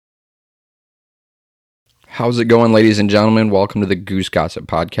How's it going, ladies and gentlemen? Welcome to the Goose Gossip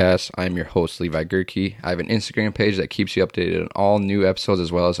Podcast. I am your host, Levi Gerke. I have an Instagram page that keeps you updated on all new episodes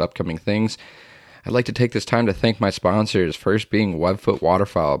as well as upcoming things. I'd like to take this time to thank my sponsors, first being Webfoot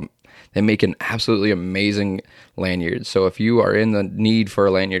Waterfowl. They make an absolutely amazing lanyard. So if you are in the need for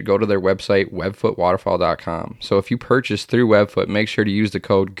a lanyard, go to their website, webfootwaterfowl.com. So if you purchase through Webfoot, make sure to use the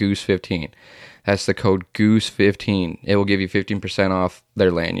code GOOSE15. That's the code GOOSE15. It will give you 15% off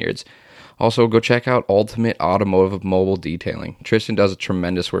their lanyards. Also, go check out Ultimate Automotive Mobile Detailing. Tristan does a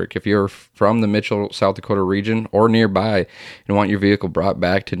tremendous work. If you're from the Mitchell, South Dakota region or nearby and want your vehicle brought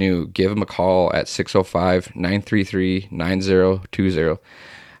back to new, give him a call at 605-933-9020.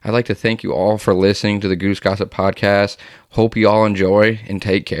 I'd like to thank you all for listening to the Goose Gossip Podcast. Hope you all enjoy and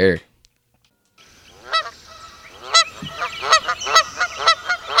take care.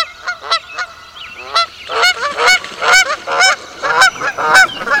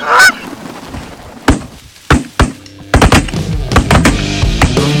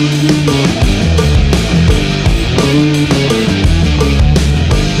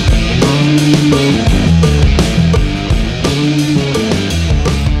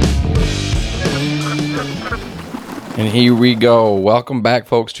 And here we go. Welcome back,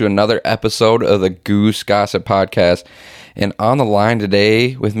 folks, to another episode of the Goose Gossip Podcast. And on the line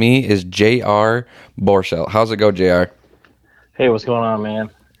today with me is JR Borechelt. How's it go, JR? Hey, what's going on, man?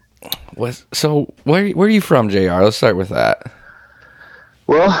 Where are you from, JR? Let's start with that.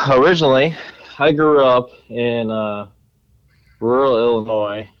 Well, originally, I grew up in rural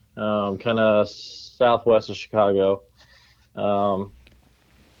Illinois, kind of southwest of Chicago. And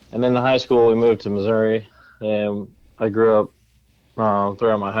then in high school, we moved to Missouri, and I grew up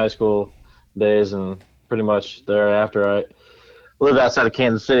throughout my high school days, and pretty much thereafter, I lived outside of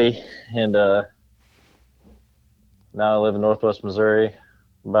Kansas City, and now I live in northwest Missouri,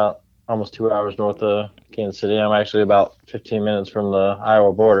 about almost 2 hours north of Kansas City. I'm actually about 15 minutes from the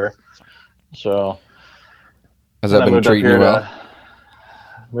Iowa border. So, has that been treating you well?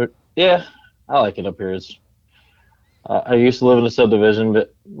 Yeah, I like it up here. I used to live in a subdivision,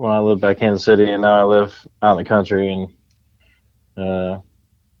 but when I lived back in Kansas City, and now I live out in the country, and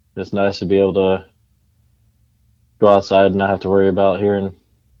it's nice to be able to go outside and not have to worry about hearing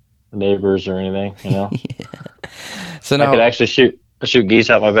neighbors or anything, you know. Yeah. So now, I could actually shoot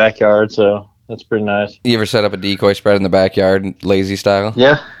geese out my backyard, so that's pretty nice. You ever set up a decoy spread in the backyard, lazy style?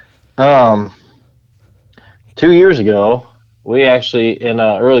 Yeah. 2 years ago, we actually, in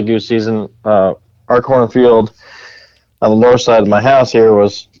early goose season, our cornfield on the north side of my house here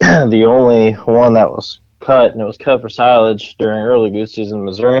was the only one that was cut, and it was cut for silage during early goose season in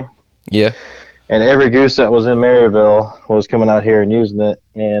Missouri. Yeah. And every goose that was in Maryville was coming out here and using it.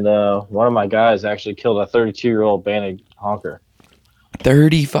 And one of my guys actually killed a 32-year-old banded honker.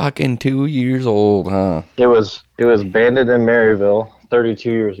 32 years old, huh? It was banded in Maryville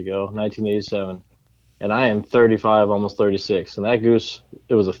 32 years ago, 1987. And I am 35, almost 36. And that goose,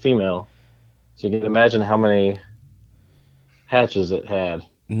 it was a female. So you can imagine how many hatches it had.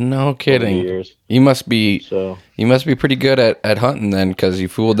 No kidding. Years. You must be pretty good at hunting then, because you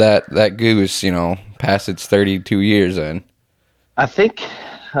fooled that goose, past its 32 years then. I think, it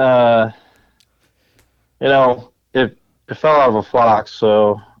fell out of a flock,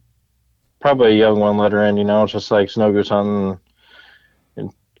 so probably a young one let her in, just like snow goose hunting,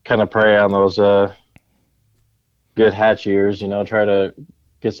 and kind of prey on those good hatch years, try to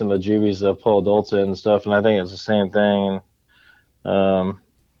get some of the juvies to pull adults in and stuff, and I think it's the same thing.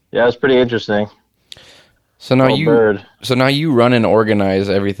 Yeah, it's pretty interesting. So now you run and organize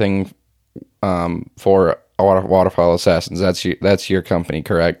everything for Waterfowl Assassins. That's your company,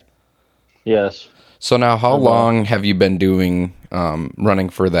 correct? Yes. So now, how long have you been doing running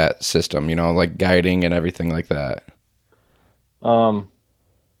for that system? Like guiding and everything like that. In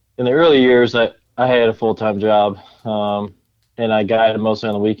the early years, I had a full-time job, and I guided mostly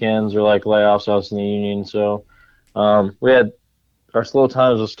on the weekends or like layoffs. I was in the union, so we had. Our slow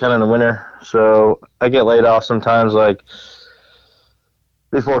times was kind of in the winter, so I get laid off sometimes, like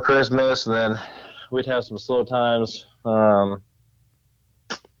before Christmas, and then we'd have some slow times to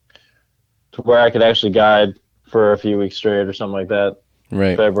where I could actually guide for a few weeks straight or something like that.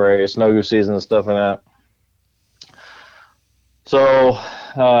 Right. February, snow goose season and stuff like that. So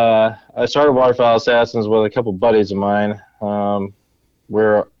I started Waterfowl Assassins with a couple buddies of mine,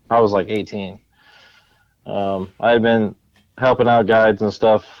 where I was like 18. I had been helping out guides and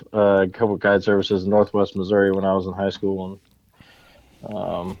stuff, a couple of guide services in northwest Missouri when I was in high school,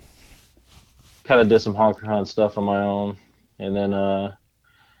 and kind of did some honker hunt stuff on my own. And then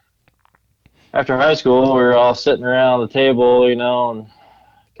after high school, we were all sitting around the table, and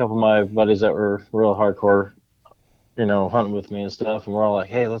couple of my buddies that were real hardcore, hunting with me and stuff, and we're all like,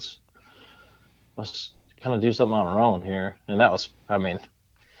 hey, let's kind of do something on our own here. And that was, I mean,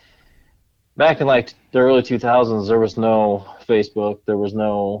 back in like the early 2000s, there was no Facebook, there was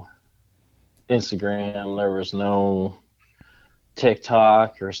no Instagram, there was no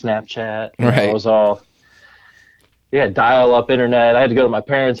TikTok or Snapchat. Right. It was all, dial-up internet. I had to go to my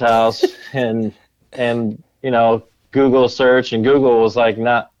parents' house and Google search, and Google was like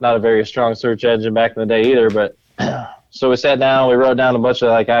not a very strong search engine back in the day either. But so we sat down, we wrote down a bunch of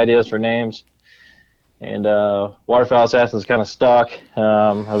like ideas for names, and Waterfowl Assassins kind of stuck.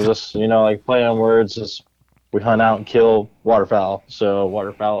 I was just like playing on words. Just we hunt out and kill waterfowl, so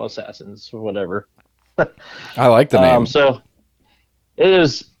Waterfowl Assassins, whatever. I like the name. So it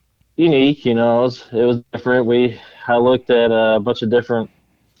was unique, it was different. I looked at a bunch of different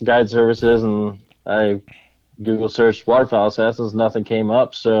guide services, and I Google searched Waterfowl Assassins. Nothing came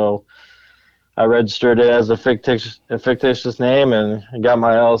up, so I registered it as a fictitious name and got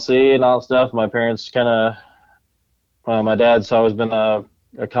my LLC and all that stuff. My parents my dad's always been a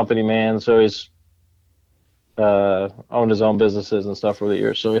company man, so he's owned his own businesses and stuff over the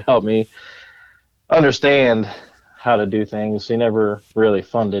years. So he helped me understand how to do things. He never really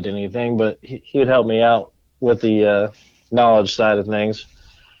funded anything, but he would help me out with the knowledge side of things.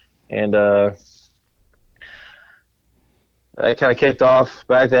 And I kind of kicked off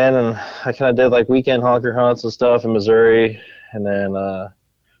back then, and I kind of did like weekend honker hunts and stuff in Missouri, and then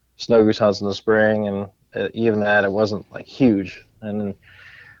snow goose hunts in the spring, and even that, it wasn't like huge. And then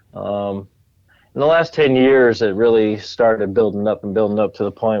in the last 10 years, it really started building up to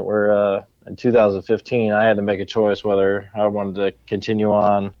the point where in 2015, I had to make a choice whether I wanted to continue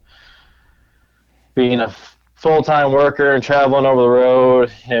on being a full-time worker and traveling over the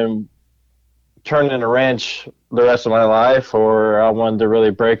road and turning a ranch the rest of my life, or I wanted to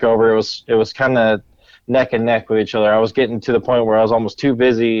really break over. It was kind of neck and neck with each other. I was getting to the point where I was almost too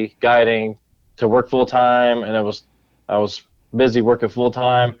busy guiding to work full-time, and I was busy working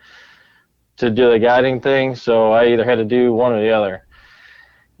full-time to do the guiding thing, so I either had to do one or the other.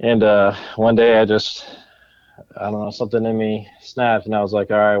 And one day I don't know, something in me snapped, and I was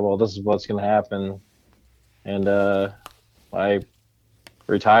like, all right, well, this is what's going to happen. And I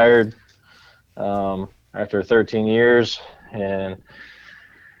retired after 13 years and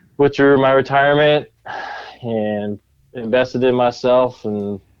withdrew my retirement and invested in myself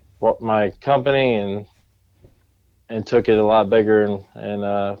and my company and took it a lot bigger. And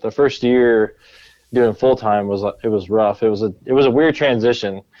the first year doing full time was rough. It was a weird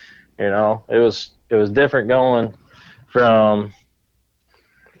transition. It was different going from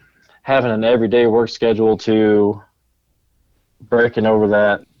having an everyday work schedule to breaking over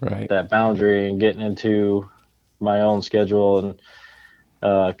that boundary and getting into my own schedule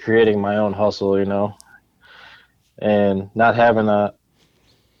and creating my own hustle, and not having a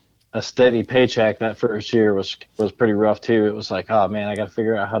steady paycheck that first year was pretty rough too. It was like, oh man, I got to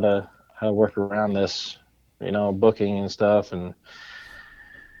figure out how to work around this, booking and stuff. And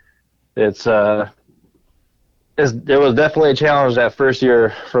it was definitely a challenge that first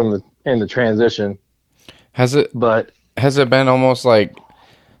year in the transition. Has it been almost like,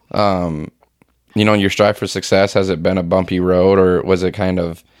 your strive for success? Has it been a bumpy road, or was it kind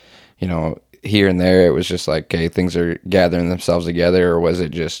of, here and there, it was just like, okay, things are gathering themselves together, or was it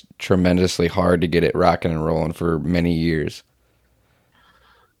just tremendously hard to get it rocking and rolling for many years?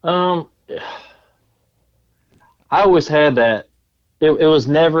 I always had that. It was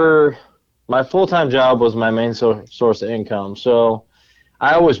never, my full-time job was my main source of income. So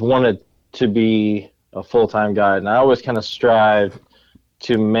I always wanted to be a full-time guide, and I always kind of strived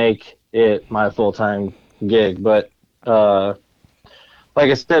to make it my full-time gig. But like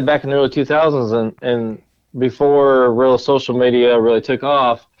I said, back in the early 2000s and before real social media really took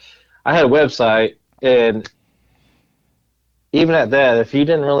off, I had a website, and even at that, if you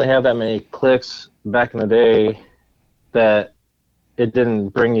didn't really have that many clicks back in the day, that it didn't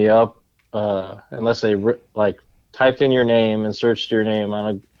bring you up unless they typed in your name and searched your name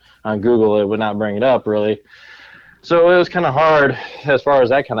on Google, it would not bring it up really. So it was kind of hard as far as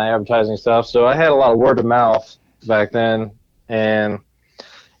that kind of advertising stuff. So I had a lot of word of mouth back then, and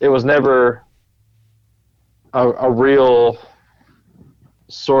it was never a real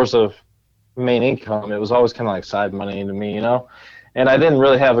source of main income. It was always kind of like side money to me, And I didn't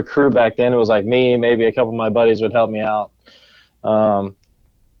really have a crew back then. It was like me, maybe a couple of my buddies would help me out.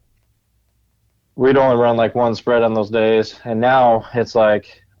 We'd only run like one spread on those days, and now it's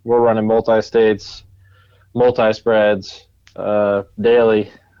like we're running multi-states, multi-spreads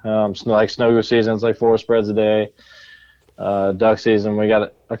daily. Like snow goose season, it's like 4 spreads a day. duck season. We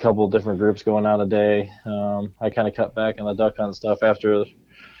got a couple of different groups going out a day. I kind of cut back on the duck hunt stuff after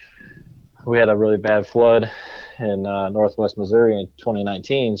we had a really bad flood in northwest Missouri in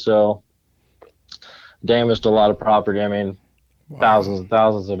 2019. So damaged a lot of property. I mean, Wow. thousands and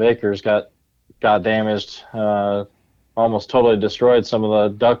thousands of acres got damaged. Almost totally destroyed some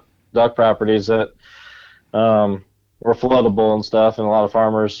of the duck properties that were floodable and stuff. And a lot of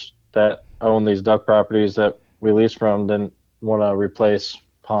farmers that own these duck properties that we leased from didn't want to replace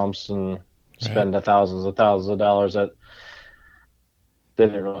pumps and spend thousands of dollars that they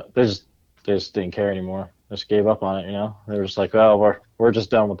didn't really, they just didn't care anymore. They just gave up on it, you know. They were just like, well, we're just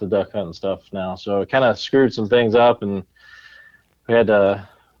done with the duck hunting stuff now. So it kind of screwed some things up, and we had to.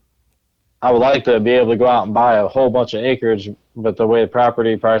 I would like to be able to go out and buy a whole bunch of acreage, but the way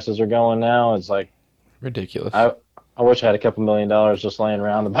property prices are going now, it's like Ridiculous. I wish I had a couple $1 million just laying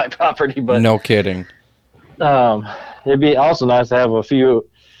around to buy property, but no kidding. It'd be also nice to have a few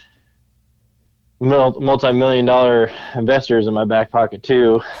multi-million-dollar investors in my back pocket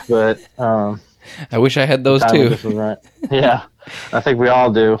too. But I wish I had those too. Right. Yeah, I think we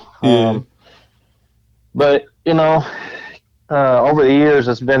all do. Yeah. But you know, over the years,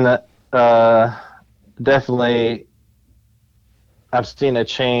 it's been that definitely I've seen a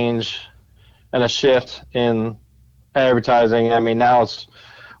change and a shift in advertising. I mean, now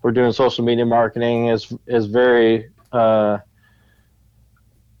we're doing social media marketing is very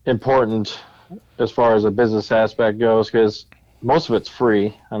important as far as a business aspect goes, because most of it's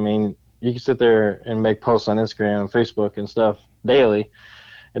free. I mean, you can sit there and make posts on Instagram and Facebook and stuff daily.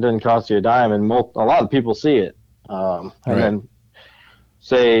 It doesn't cost you a dime, and a lot of people see it. And then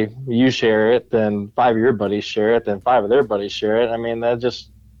say you share it, then 5 of your buddies share it, then 5 of their buddies share it. I mean,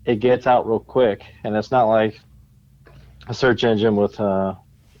 it gets out real quick, and it's not like a search engine with a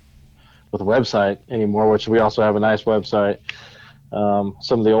website anymore, which we also have a nice website.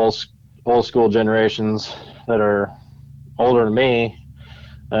 Some of the old school generations that are older than me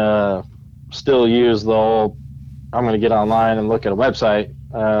still use the old, I'm going to get online and look at a website.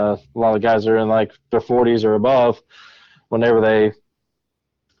 A lot of guys are in like their 40s or above. Whenever they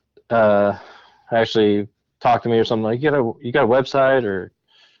actually talk to me or something, like, you got a website, or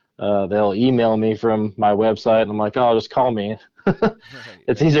they'll email me from my website, and I'm like, oh, just call me.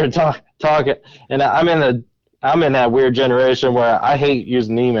 It's easier to talk. And I'm in that weird generation where I hate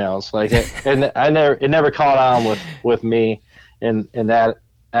using emails. Like, it never caught on with me in that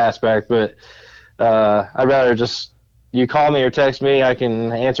aspect. But I'd rather just, you call me or text me, I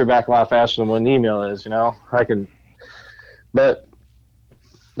can answer back a lot faster than what an email is. You know, but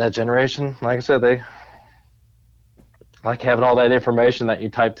that generation, like I said, they like having all that information that you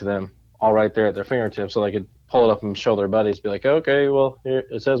type to them all right there at their fingertips, so they could pull it up and show their buddies, be like, okay, well, here,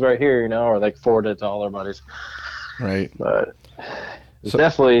 it says right here, you know, or they forward it to all their buddies. Right. But it's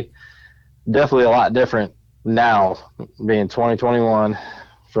definitely a lot different now, being 2021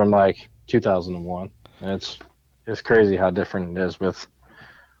 from like 2001. And it's crazy how different it is with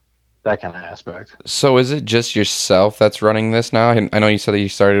that kind of aspect. So is it just yourself that's running this now? I know you said that you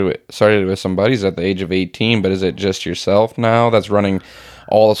started with some buddies at the age of 18, but is it just yourself now that's running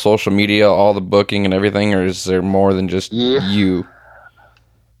all the social media, all the booking and everything, or is there more than just you?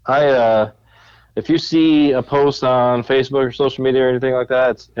 If you see a post on Facebook or social media or anything like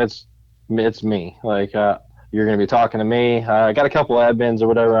that, it's me. Like, you're going to be talking to me. I got a couple admins or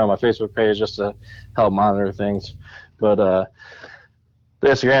whatever on my Facebook page just to help monitor things, but the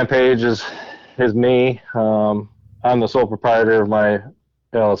Instagram page is me. I'm the sole proprietor of my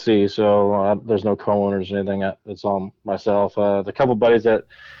LLC, so there's no co-owners or anything. It's all myself. The couple buddies that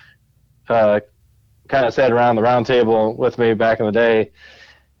kind of sat around the round table with me back in the day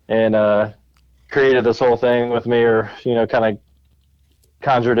and created this whole thing with me, or, you know, kind of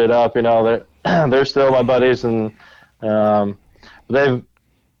conjured it up, you know, they're still my buddies, and they've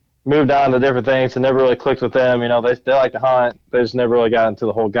moved on to different things and never really clicked with them. You know, they like to hunt. They just never really got into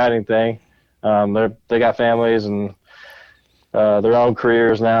the whole guiding thing. They got families and their own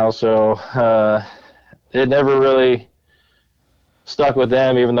careers now, so it never really stuck with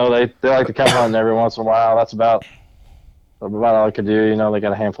them, even though they like to come hunting every once in a while. That's about all I could do. You know, they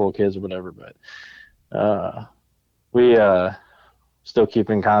got a handful of kids or whatever, but we still keep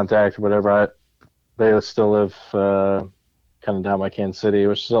in contact or whatever. They still live kind of down by Kansas City,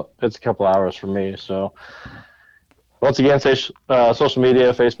 which it's a couple hours from me. So once again, social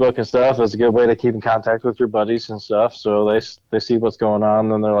media, Facebook and stuff is a good way to keep in contact with your buddies and stuff. So they see what's going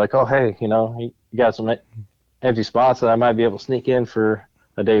on, and they're like, oh, hey, you know, you got some empty spots that I might be able to sneak in for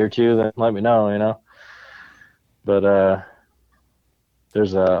a day or two, then let me know, you know. But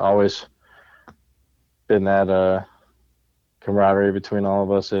there's always been that camaraderie between all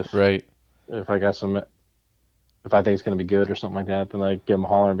of us. Right. If I got some, if I think it's going to be good or something like that, then I give them a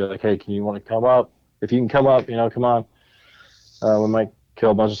holler and be like, hey, can you want to come up? If you can come up, come on. We might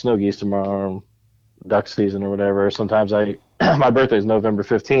kill a bunch of snow geese tomorrow, or duck season or whatever. Sometimes my birthday is November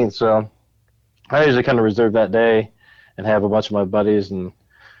 15th, so I usually kind of reserve that day and have a bunch of my buddies and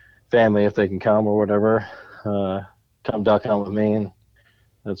family, if they can come or whatever, come duck hunt with me. And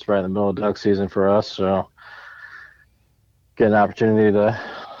that's right in the middle of duck season for us, so get an opportunity to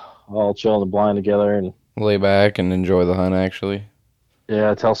all chill in the blind together and lay back and enjoy the hunt, actually.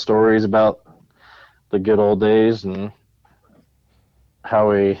 Yeah, tell stories about the good old days and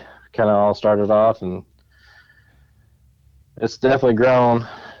how we kind of all started off, and it's definitely grown.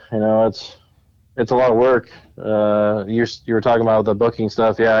 It's a lot of work. You were talking about the booking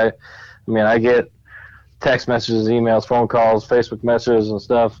stuff. Yeah, I get text messages, emails, phone calls, Facebook messages and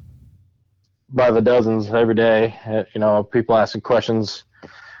stuff by the dozens every day. People asking questions.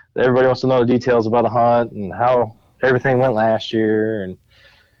 Everybody wants to know the details about a hunt and how everything went last year and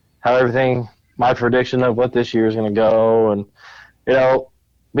how my prediction of what this year is going to go. And,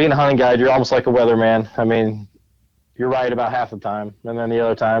 being a hunting guide, you're almost like a weatherman. I mean, you're right about half the time. And then the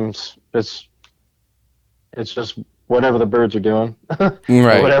other times it's just whatever the birds are doing,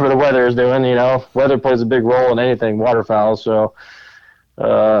 right. Whatever the weather is doing, weather plays a big role in anything waterfowl. So,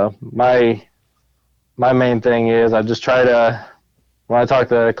 my main thing is I just try to, when I talk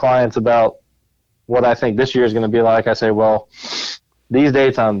to clients about what I think this year is going to be like, I say, well, these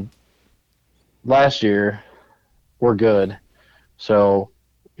dates on last year were good. So,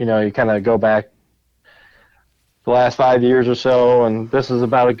 you kind of go back the last 5 years or so, and this is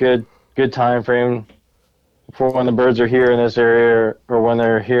about a good time frame for when the birds are here in this area or when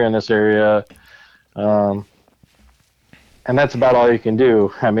they're here in this area. And that's about all you can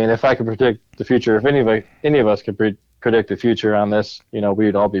do. I mean, if I could predict the future, if any of us could predict the future on this,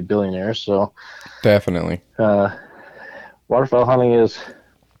 we'd all be billionaires. So definitely, waterfowl hunting is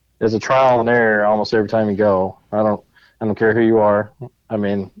a trial and error almost every time you go. I don't care who you are. I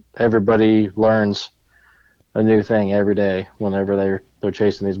mean, everybody learns a new thing every day whenever they're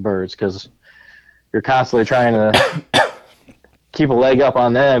chasing these birds, because you're constantly trying to keep a leg up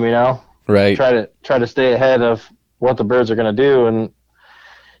on them. Right. Try to stay ahead of what the birds are going to do, and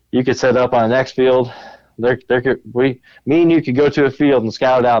you could set up on the next field. Me and you could go to a field and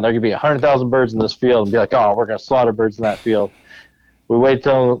scout it out. There could be 100,000 birds in this field and be like, oh, we're going to slaughter birds in that field. We wait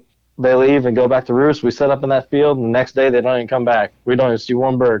till they leave and go back to roost. We set up in that field, and the next day they don't even come back. We don't even see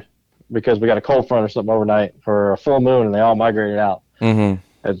one bird because we got a cold front or something overnight or a full moon, and they all migrated out. Mm-hmm.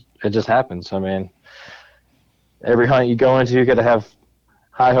 It just happens. I mean, every hunt you go into, you got to have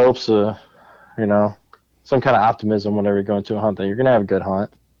high hopes, some kind of optimism whenever you go into a hunt that you're going to have a good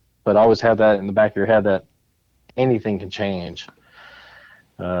hunt, but always have that in the back of your head that anything can change.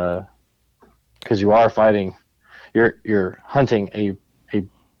 Because you are fighting, you're hunting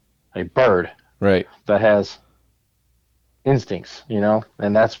a bird, right, that has instincts,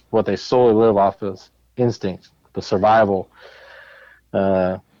 and that's what they solely live off of, instincts, the survival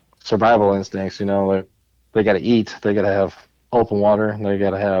instincts. They got to eat, they got to have open water, they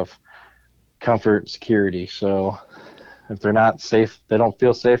got to have comfort, security. So if they're not safe, they don't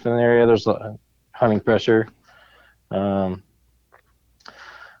feel safe in an area, there's hunting pressure.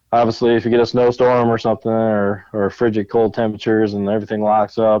 Obviously, if you get a snowstorm or something, or frigid cold temperatures and everything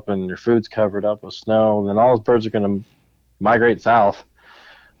locks up and your food's covered up with snow, then all those birds are going to migrate south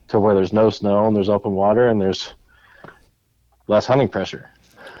to where there's no snow and there's open water and there's less hunting pressure.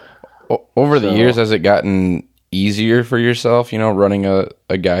 Over the years, has it gotten easier for yourself, running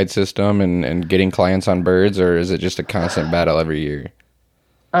a guide system and getting clients on birds, or is it just a constant battle every year?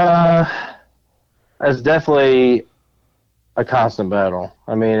 It's definitely a constant battle.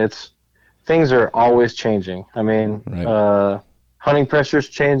 I mean, things are always changing. I mean, right. Hunting pressure's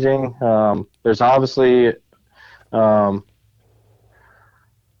changing. There's obviously more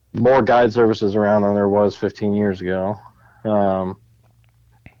guide services around than there was 15 years ago.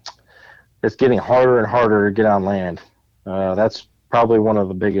 It's getting harder and harder to get on land. That's probably one of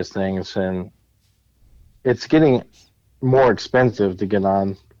the biggest things, and it's getting more expensive to get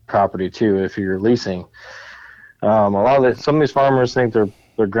on property too if you're leasing. Some of these farmers think their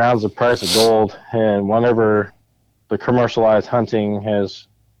ground's the price of gold, and whenever the commercialized hunting has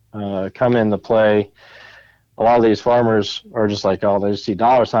come into play, a lot of these farmers are just like, oh, they just see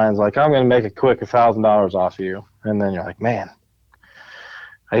dollar signs, like, I'm going to make a quick $1,000 off you. And then you're like, man,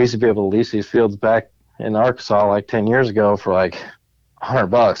 I used to be able to lease these fields back in Arkansas like 10 years ago for like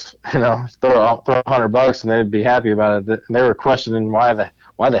 $100, throw $100 and they'd be happy about it. And they were questioning why the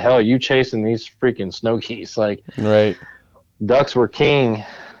hell are you chasing these freaking snow geese? Like, right. ducks were king,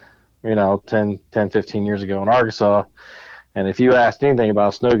 15 years ago in Arkansas. And if you asked anything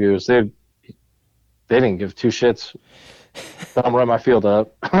about snow goose, they didn't give two shits. Don't run my field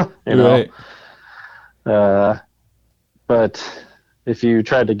up, Right. Uh, but if you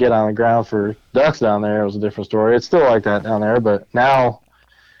tried to get on the ground for ducks down there, it was a different story. It's still like that down there, but now,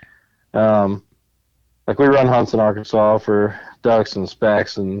 like we run hunts in Arkansas for ducks and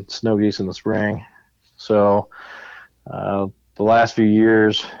specks and snow geese in the spring. So the last few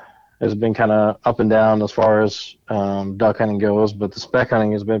years has been kind of up and down as far as duck hunting goes, but the speck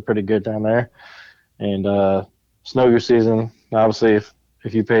hunting has been pretty good down there. And snow goose season, obviously,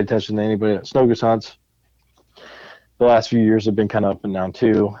 if you pay attention to anybody that snow goose hunts, the last few years have been kind of up and down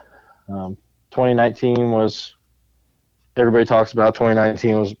too. 2019 was, everybody talks about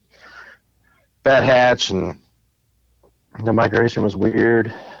 2019 was bad hatch and the migration was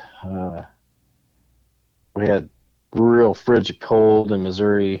weird. We had real frigid cold in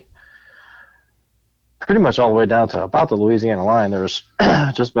Missouri, pretty much all the way down to about the Louisiana line. There was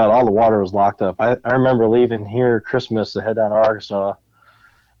just about all the water was locked up. I remember leaving here Christmas to head down to Arkansas,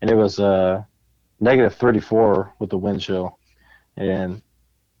 and it was negative 34 with the wind chill, and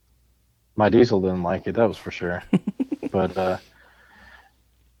my diesel didn't like it, that was for sure. But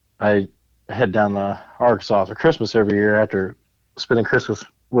I head down to Arkansas for Christmas every year after spending Christmas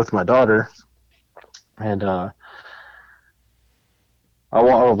with my daughter, and I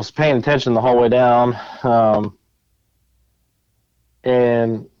was paying attention the whole way down,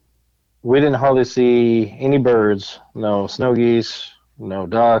 and we didn't hardly see any birds, no snow geese, no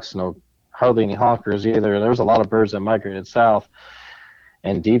ducks, hardly any honkers either. There was a lot of birds that migrated south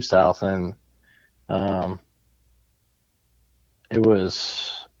and deep south, and it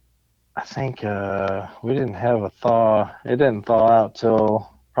was, I think we didn't have a thaw. It didn't thaw out till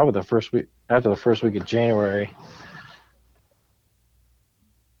probably the first week, after the first week of January.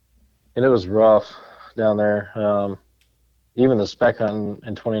 And it was rough down there. Even the spec hunting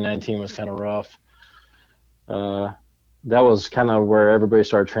in 2019 was kind of rough. That was kind of where everybody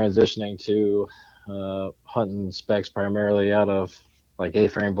started transitioning to hunting specs primarily out of like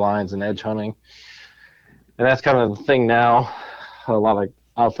A-frame blinds and edge hunting. And that's kind of the thing now. A lot of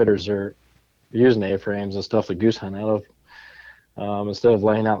outfitters are using A-frames and stuff to goose hunt out of instead of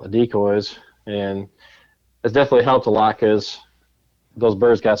laying out the decoys. And it's definitely helped a lot because those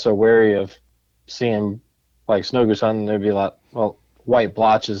birds got so wary of seeing like snow goose hunting. There'd be a lot, white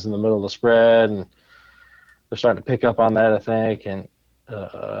blotches in the middle of the spread, and they're starting to pick up on that, I think, and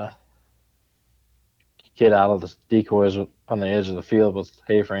get out of the decoys on the edge of the field with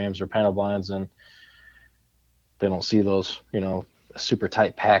A-frames or panel blinds, and they don't see those, super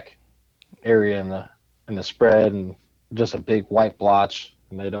tight pack area in the spread and just a big white blotch,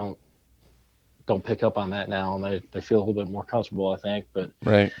 and they don't pick up on that now, and they feel a little bit more comfortable, I think. But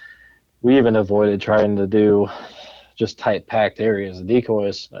Right. we even avoided trying to do just tight packed areas. The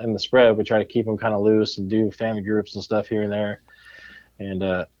decoys in the spread, we try to keep them kind of loose and do family groups and stuff here and there, and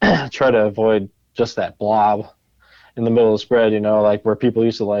try to avoid just that blob in the middle of the spread, like where people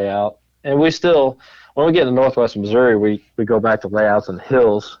used to lay out. And we still, when we get to northwest Missouri, we go back to layouts in the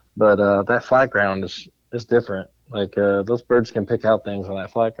hills, but that flat ground is different. Like those birds can pick out things on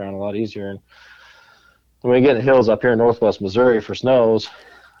that flat ground a lot easier. And when we get to hills up here in northwest Missouri for snows,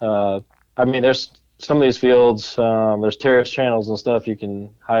 there's some of these fields, there's terrace channels and stuff you can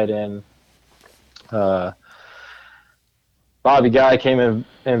hide in. Bobby Guy came in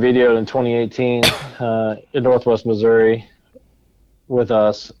and videoed in 2018 in northwest Missouri with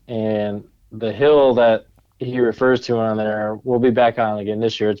us, and the hill that he refers to on there will be back on again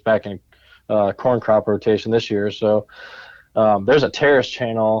this year. It's back in corn crop rotation this year. So there's a terrace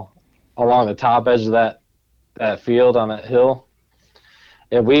channel along the top edge of that field on that hill.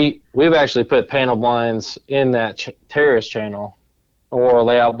 And we've actually put panel blinds in that terrace channel, or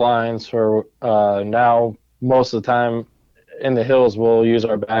layout blinds, or now most of the time in the hills we'll use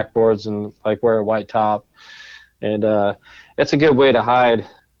our backboards and like wear a white top. And it's a good way to hide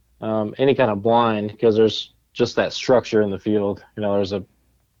any kind of blind, because there's just that structure in the field. There's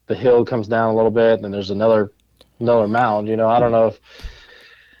the hill comes down a little bit, and then there's another mound. I don't know if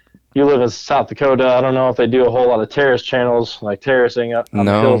you live in South Dakota. I don't know if they do a whole lot of terrace channels, like terracing up on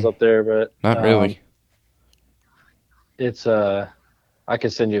the hills up there, but not really. It's I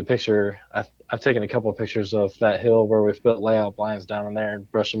could send you a picture. I've taken a couple of pictures of that hill where we've put layout blinds down in there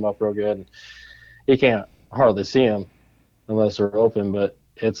and brushed them up real good. And you can't hardly see them unless they're open, but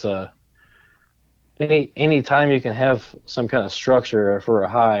it's any time you can have some kind of structure for a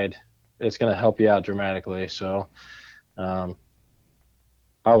hide, it's going to help you out dramatically. So I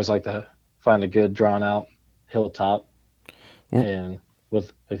always like to find a good drawn out hilltop. And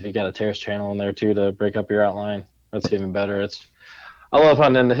if you got a terrace channel in there too to break up your outline, that's even better. I love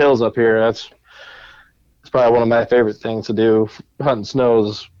hunting in the hills up here. It's probably one of my favorite things to do. Hunting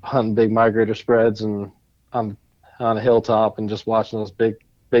snows, hunting big migrator spreads, and I'm on a hilltop and just watching those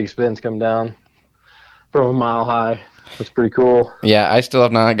big spins come down from a mile high. It's pretty cool. Yeah, I still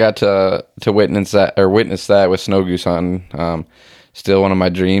have not got to witness that with snow goose hunting. Still one of my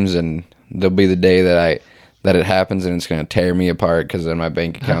dreams, and there'll be the day that it happens, and it's going to tear me apart because then my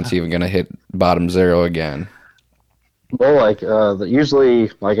bank account's even going to hit bottom zero again. Well, like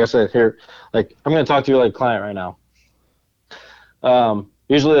usually, like I said here, like I'm going to talk to you like a client right now.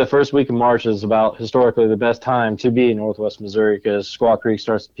 Usually the first week of March is about historically the best time to be in Northwest Missouri because Squaw Creek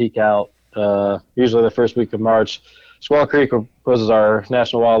starts to peak out. Usually the first week of March. Squaw Creek was our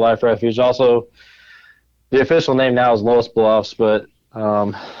National Wildlife Refuge. Also, the official name now is Los Bluffs, but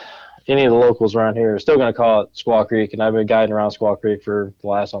any of the locals around here are still going to call it Squaw Creek, and I've been guiding around Squaw Creek for the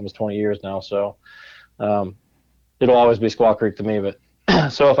last almost 20 years now, so it'll always be Squaw Creek to me. But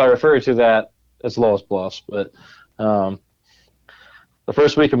so if I refer to that, it's Los Bluffs. But the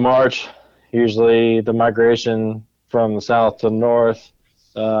first week of March, usually the migration from the south to the north,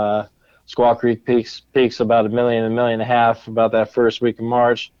 Squaw Creek peaks about 1.5 million about that first week of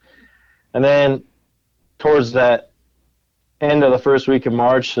March. And then towards that end of the first week of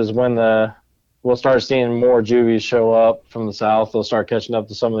March is when we'll start seeing more juvies show up from the south. They'll start catching up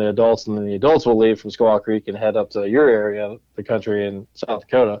to some of the adults, and then the adults will leave from Squaw Creek and head up to your area, the country in South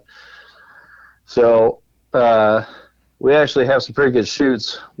Dakota. So we actually have some pretty good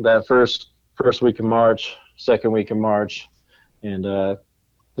shoots that first week of March, second week of March, and the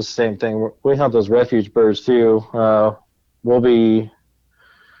same thing. We hunt those refuge birds too. We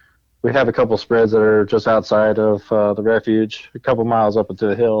have a couple spreads that are just outside of the refuge, a couple miles up into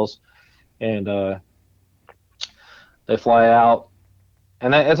the hills, and they fly out.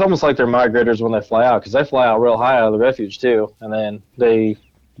 And it's almost like they're migrators when they fly out, because they fly out real high out of the refuge too, and then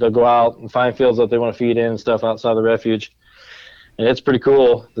they'll go out and find fields that they want to feed in and stuff outside the refuge. And it's pretty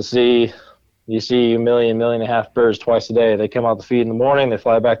cool to see. You see 1.5 million birds twice a day. They come out to feed in the morning, they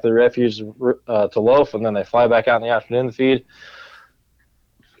fly back to the refuge to loaf, and then they fly back out in the afternoon to feed.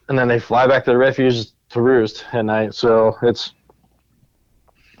 And then they fly back to the refuge to roost at night. So it's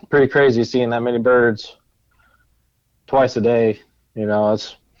pretty crazy seeing that many birds twice a day. You know,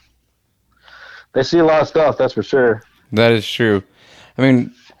 they see a lot of stuff, that's for sure. That is true. I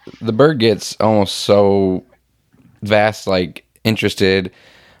mean, the bird gets almost so vast, like interested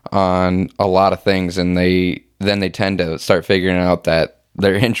on a lot of things, and they tend to start figuring out that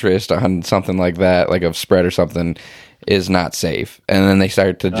their interest on something like that, like a spread or something, is not safe, and then they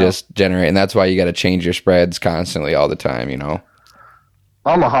start to just generate, and that's why you got to change your spreads constantly all the time, you know.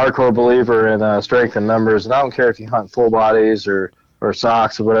 I'm a hardcore believer in strength in numbers, and I don't care if you hunt full bodies or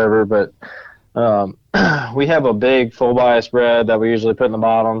socks or whatever, but we have a big full body spread that we usually put in the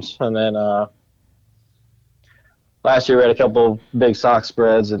bottoms, and then last year we had a couple big sock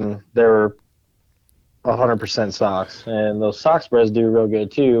spreads, and they were 100% socks, and those sock spreads do real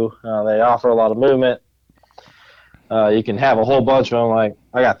good too. They offer a lot of movement. You can have a whole bunch of them. Like,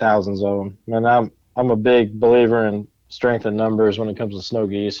 I got thousands of them, and I'm a big believer in strength in numbers when it comes to snow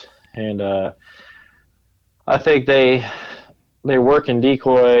geese, and I think they work in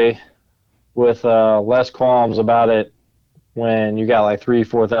decoy with less qualms about it when you got like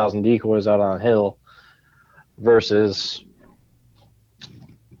 3,000-4,000 decoys out on a hill versus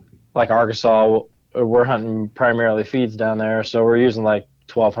like Arkansas. We're hunting primarily feeds down there, so we're using like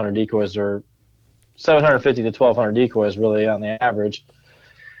 1,200 decoys or 750 to 1,200 decoys really on the average.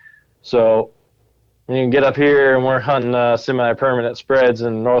 So when you can get up here and we're hunting semi-permanent spreads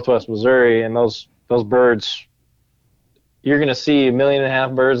in northwest Missouri, and those birds, you're going to see 1.5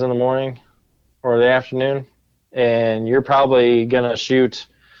 million birds in the morning or the afternoon, and you're probably going to shoot,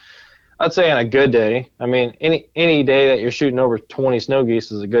 I'd say on a good day. I mean, any day that you're shooting over 20 snow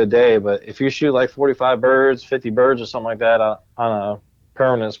geese is a good day, but if you shoot like 45 birds, 50 birds or something like that on a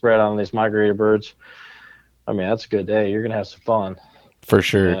permanent spread on these migrator birds, I mean, that's a good day. You're going to have some fun. For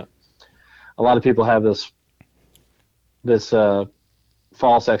sure. A lot of people have this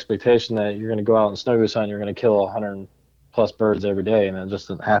false expectation that you're going to go out and snow goose hunt, you're going to kill 100 plus birds every day, and it just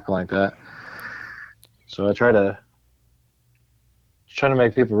doesn't happen like that. So I try to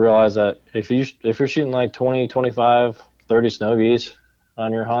make people realize that if you're shooting like 20, 25, 30 snow geese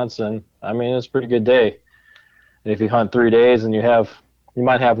on your hunts, then I mean, it's a pretty good day. And if you hunt 3 days and you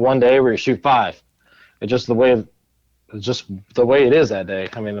might have one day where you shoot 5. It's just the way it is that day.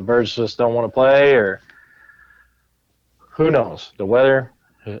 I mean, the birds just don't want to play, or who knows? The weather,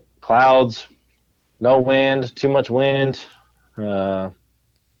 clouds, no wind, too much wind.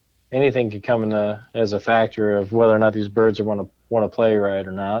 anything could come in as a factor of whether or not these birds want to play right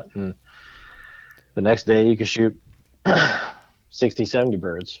or not. And the next day you could shoot 60, 70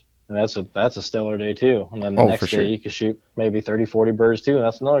 birds. And that's a stellar day too. And then the next day you could shoot maybe 30, 40 birds too. And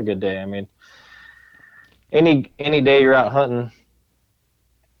that's another good day. I mean, any day you're out hunting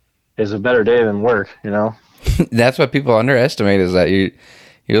is a better day than work, That's what people underestimate, is that you're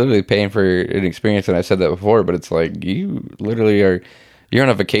literally paying for an experience. And I said that before, but it's like you literally you're on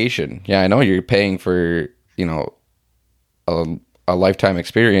a vacation. Yeah, I know you're paying for, a lifetime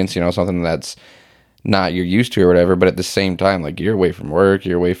experience, something that's not you're used to or whatever, but at the same time, like, you're away from work,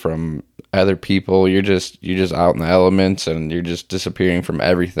 you're away from other people, you're just out in the elements, and you're just disappearing from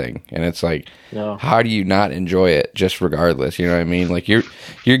everything. And it's like, how do you not enjoy it just regardless? You know what I mean? Like, you're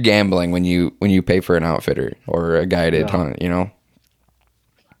gambling when you pay for an outfitter or a guided hunt,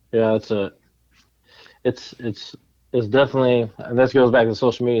 Yeah, it's definitely, and this goes back to the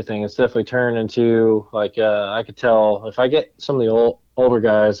social media thing. It's definitely turned into, like, I could tell if I get some of the older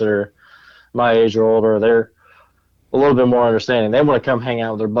guys that are my age or older, they're a little bit more understanding. They want to come hang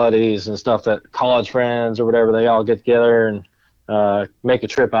out with their buddies and stuff, that college friends or whatever, they all get together and make a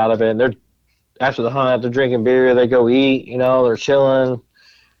trip out of it. And they're, after the hunt, they're drinking beer, they go eat, they're chilling.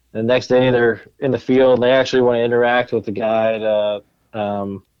 The next day they're in the field and they actually want to interact with the guide.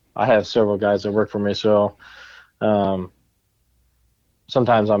 I have several guys that work for me, so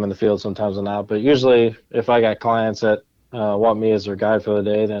sometimes I'm in the field, sometimes I'm not. But usually if I got clients that want me as their guide for the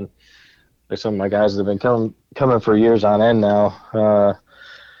day, then like some of my guys that have been coming for years on end now,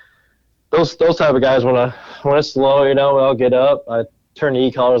 those type of guys, when it's slow, I'll get up, I turn the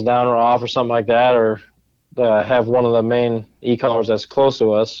e-collars down or off or something like that, or have one of the main e-collars that's close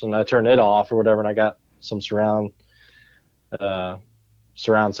to us and I turn it off or whatever, and I got some surround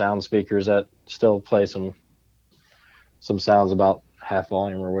sound speakers that still play some sounds about half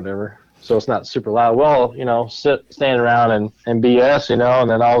volume or whatever, so it's not super loud. Well, stand around and BS, and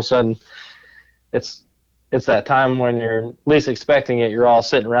then all of a sudden it's that time when you're least expecting it. You're all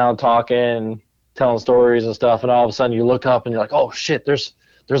sitting around talking, telling stories and stuff, and all of a sudden you look up and you're like, oh shit, there's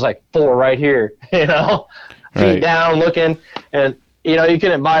like 4 right here, feet down looking, and you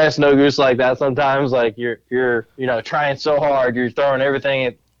couldn't buy a snow goose like that sometimes. Like you're trying so hard, you're throwing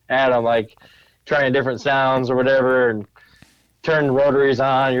everything at them, like trying different sounds or whatever, and turning rotaries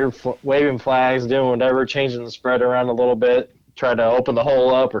on, you're waving flags, doing whatever, changing the spread around a little bit, try to open the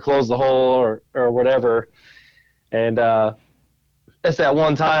hole up or close the hole or whatever. And it's that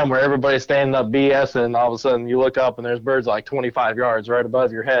one time where everybody's standing up BS, and all of a sudden you look up and there's birds like 25 yards right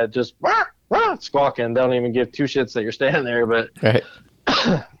above your head, just squawking. Don't even give 2 shits that you're standing there. But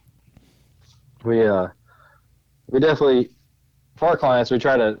we definitely, for our clients, we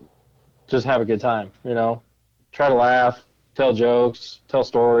try to just have a good time, try to laugh, tell jokes, tell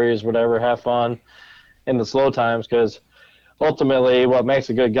stories, whatever, have fun in the slow times, because ultimately what makes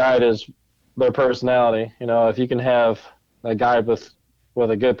a good guide is their personality. If you can have a guide with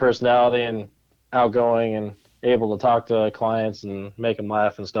a good personality and outgoing and able to talk to clients and make them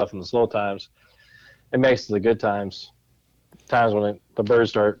laugh and stuff in the slow times, it makes the good times when the birds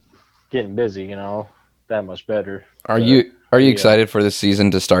start getting busy, that much better. Are you excited for the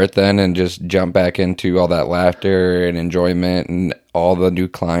season to start then, and just jump back into all that laughter and enjoyment and all the new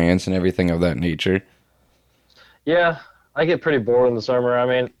clients and everything of that nature? Yeah, I get pretty bored in the summer. I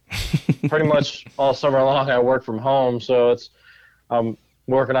mean, pretty much all summer long I work from home, so I'm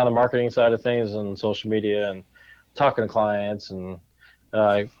working on the marketing side of things and social media and talking to clients. And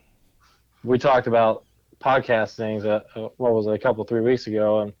we talked about podcast things, a couple 3 weeks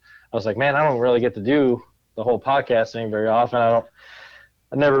ago, and I was like, man, I don't really get to do the whole podcast thing very often. I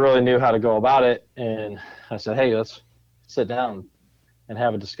never really knew how to go about it, and I said, hey, let's sit down and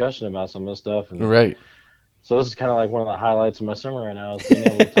have a discussion about some of this stuff. And right. So this is kind of like one of the highlights of my summer right now, is being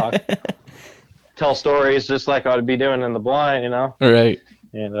able to talk, tell stories just like I would be doing in the blind, Right.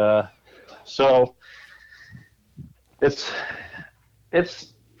 And so it's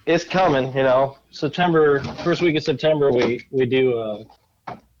coming, September, first week of September,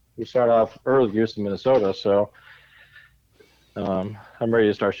 we start off early goose in Minnesota, so I'm ready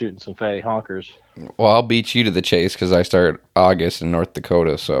to start shooting some fatty honkers. Well, I'll beat you to the chase because I start August in North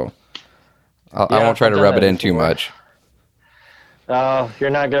Dakota, so I won't try to rub it in too much. You're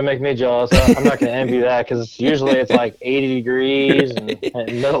not going to make me jealous. I'm not going to envy that, because usually it's like 80 degrees in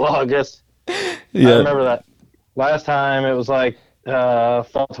middle August. Yeah. I remember that last time it was like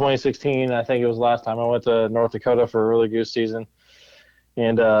fall 2016. I think it was the last time I went to North Dakota for early goose season.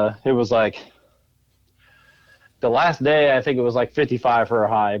 And it was like the last day I think it was like 55 for a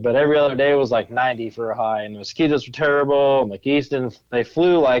high, but every other day it was like 90 for a high. And the mosquitoes were terrible. And the geese they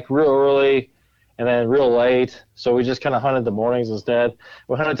flew like real early and then real late. So we just kind of hunted the mornings instead.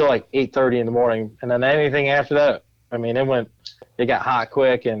 We hunted until like 8:30 in the morning, and then anything after that, I mean, it got hot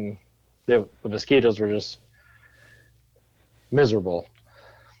quick, and the mosquitoes were just miserable.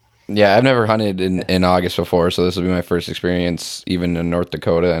 Yeah, I've never hunted in August before, so this will be my first experience even in North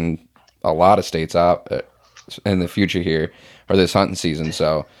Dakota and a lot of states out in the future here, or this hunting season.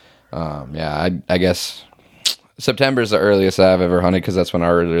 So, yeah, I guess September is the earliest I've ever hunted because that's when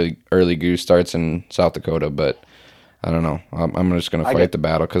our early goose starts in South Dakota. But I don't know. I'm just going to fight the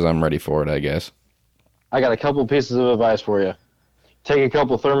battle because I'm ready for it, I guess. I got a couple pieces of advice for you. Take a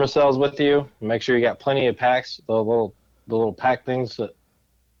couple thermocells with you. And make sure you got plenty of packs, the little pack things,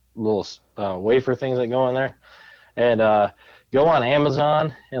 little wafer things that go in there. And go on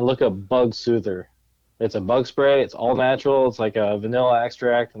Amazon and look up Bug Soother. It's a bug spray. It's all natural. It's like a vanilla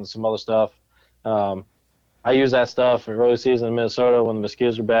extract and some other stuff. I use that stuff in early season in Minnesota when the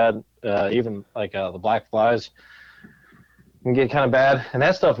mosquitoes are bad. Even like the black flies can get kind of bad, and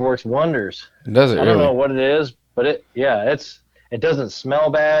that stuff works wonders. Does it really? I don't know what it is, but it doesn't smell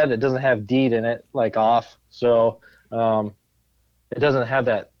bad. It doesn't have DEET in it like off, so it doesn't have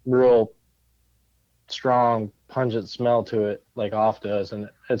that real strong pungent smell to it like off does, and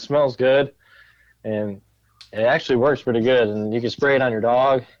it smells good, and it actually works pretty good. And you can spray it on your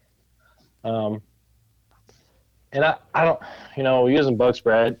dog. And I don't, using bug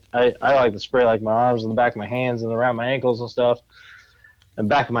spray, I like to spray like my arms and the back of my hands and around my ankles and stuff and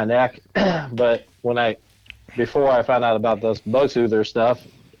back of my neck. But before I found out about this bug soother stuff,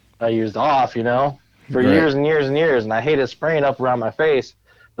 I used off, for years and years and years. And I hated spraying up around my face.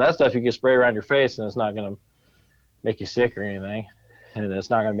 But that stuff you can spray around your face and it's not going to make you sick or anything. And it's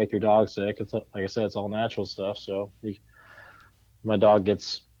not going to make your dog sick. It's like I said, it's all natural stuff. So my dog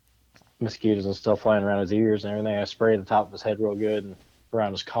gets mosquitoes and stuff flying around his ears and everything. I spray the top of his head real good and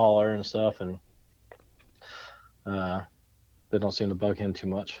around his collar and stuff, and they don't seem to bug him too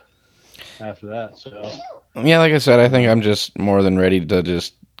much after that. So yeah, like I said, I think I'm just more than ready to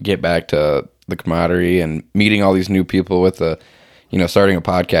just get back to the camaraderie and meeting all these new people with starting a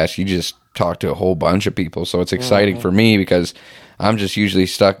podcast. You just talk to a whole bunch of people, so it's exciting for me because I'm just usually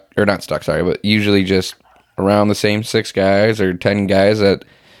usually just around the same 6 guys or 10 guys at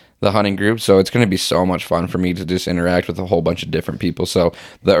the hunting group. So it's going to be so much fun for me to just interact with a whole bunch of different people. So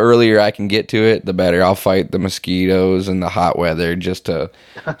the earlier I can get to it, the better. I'll fight the mosquitoes and the hot weather just to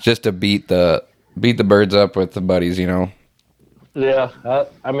beat the birds up with the buddies, Yeah,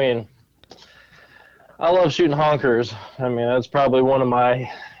 I mean, I love shooting honkers. I mean, that's probably one of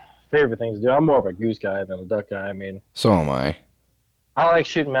my favorite things to do. I'm more of a goose guy than a duck guy. I mean, so am I. I like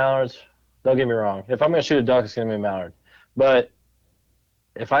shooting mallards. Don't get me wrong. If I'm going to shoot a duck, it's going to be a mallard. But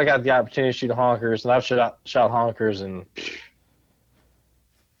if I got the opportunity to shoot honkers, and I've shot honkers in,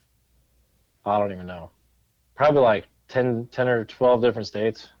 I don't even know, probably like 10 or 12 different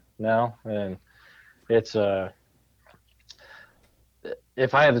states now. And it's,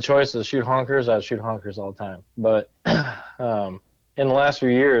 if I had the choice to shoot honkers, I'd shoot honkers all the time. But in the last few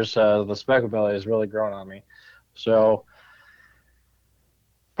years, the speckled belly has really grown on me. So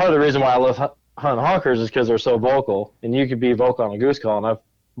part of the reason why I love hunting honkers is because they're so vocal, and you could be vocal on a goose call, and I've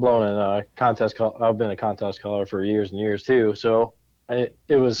blown in a contest call. I've been a contest caller for years and years too. So it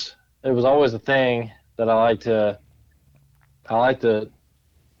was always a thing that I like to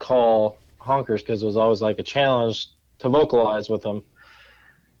call honkers because it was always like a challenge to vocalize with them.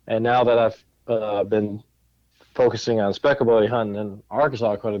 And now that I've been focusing on speckled belly hunting in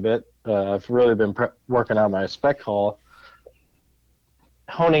Arkansas quite a bit, I've really been working on my spec call,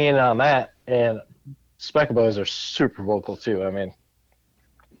 honing in on that. And speckled bellies are super vocal too. I mean,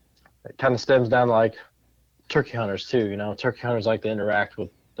 it kind of stems down to like turkey hunters too. Turkey hunters like to interact with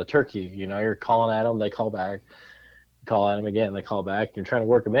the turkey. You're calling at them, they call back. You call at them again, they call back. You're trying to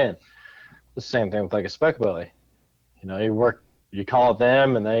work them in. The same thing with like a speckled belly. You call at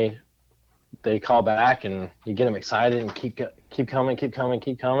them, and they call back, and you get them excited and keep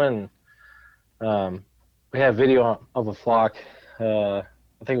coming. We have video of a flock. I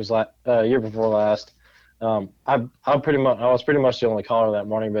think it was year before last. I was pretty much the only caller that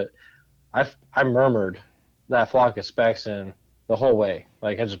morning, but I murmured that flock of specks in the whole way.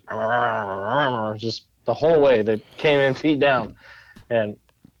 Like I just the whole way. They came in feet down, and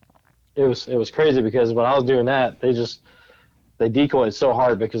it was crazy because when I was doing that, they decoyed so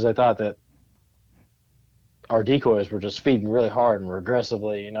hard because they thought that our decoys were just feeding really hard and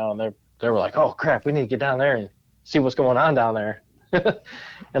aggressively, and they were like, oh crap, we need to get down there and see what's going on down there.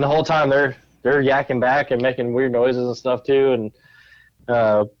 And the whole time they're yakking back and making weird noises and stuff too.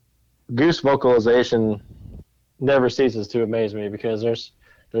 And goose vocalization never ceases to amaze me because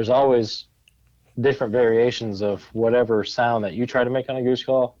there's always different variations of whatever sound that you try to make on a goose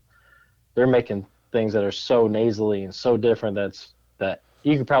call. They're making things that are so nasally and so different that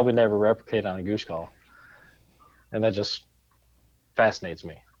you could probably never replicate on a goose call, and that just fascinates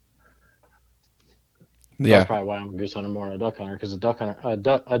me. Yeah, that's probably why I'm a goose hunter more than a duck hunter, because a duck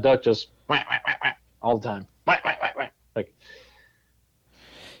just whack, whack, whack, whack, all the time. Whack, whack, whack, whack. Like,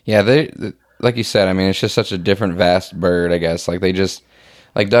 yeah, like you said, I mean, it's just such a different, vast bird, I guess. Like they just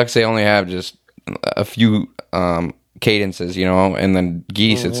like ducks, they only have just a few cadences, you know, and then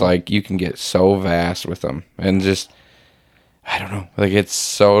geese, it's like you can get so vast with them, and just I don't know, like it's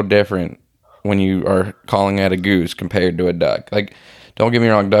so different when you are calling at a goose compared to a duck. Like, don't get me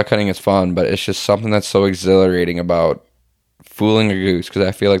wrong, duck hunting is fun, but it's just something that's so exhilarating about fooling a goose, because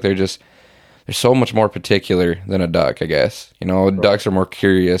I feel like they're so much more particular than a duck, I guess. You know, ducks are more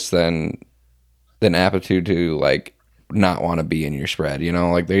curious than aptitude to like not want to be in your spread. You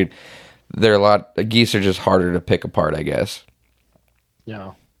know, like they're a lot. Geese are just harder to pick apart, I guess.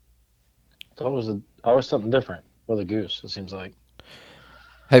 yeah, it's always something different with a goose. It seems like.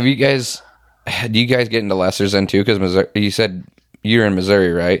 Do you guys get into lessers then too? Because you said you're in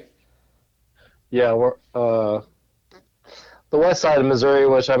Missouri, right? Yeah, we're the west side of Missouri,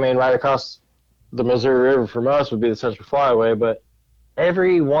 which I mean, right across the Missouri River from us would be the Central Flyway, but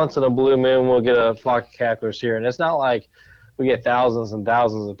every once in a blue moon we'll get a flock of cacklers here, and it's not like we get thousands and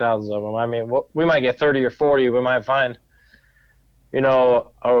thousands and thousands of them. I mean, we might get 30 or 40. We might find, you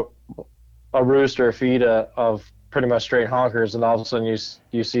know, a roost or a feed of pretty much straight honkers, and all of a sudden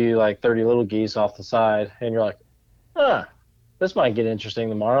you see like 30 little geese off the side, and you're like, this might get interesting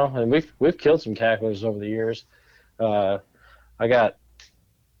tomorrow. And we've killed some cacklers over the years. I got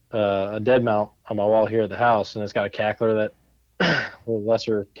a dead mount on my wall here at the house, and it's got a cackler that, a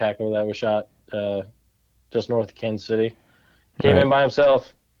lesser cackler that was shot just north of Kansas City. Came in by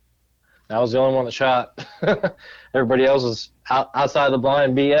himself. I was the only one that shot. Everybody else was outside the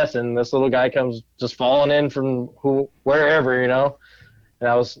blind BS, and this little guy comes just falling in from wherever, you know. And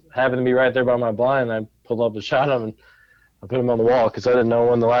I was happened to be right there by my blind, and I pulled up and shot him, and I put him on the wall because I didn't know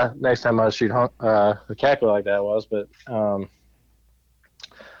when the next time I would shoot a cackler like that was. But a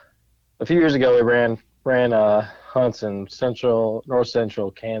few years ago, we ran hunts in north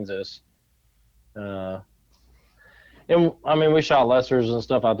central Kansas. And I mean, we shot lessers and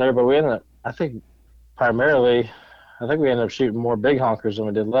stuff out there, but we ended up, I think we ended up shooting more big honkers than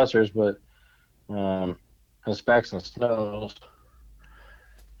we did lessers, but and specks and snows.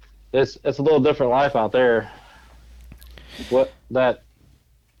 It's a little different life out there.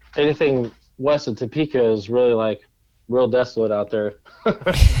 Anything west of Topeka is really like real desolate out there.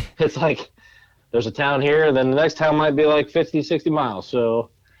 It's like there's a town here, and then the next town might be like 50, 60 miles. So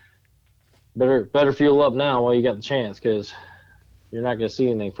better fuel up now while you got the chance, because you're not going to see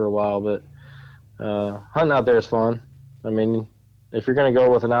anything for a while. But hunting out there is fun. I mean, if you're going to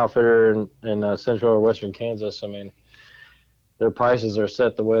go with an outfitter in central or western Kansas, I mean, their prices are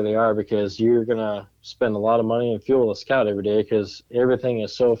set the way they are because you're going to spend a lot of money and fuel to scout every day because everything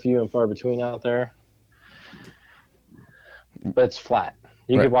is so few and far between out there. But it's flat.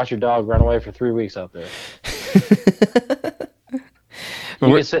 You could watch your dog run away for 3 weeks out there.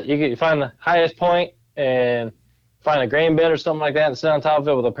 You could find the highest point and find a grain bin or something like that and sit on top of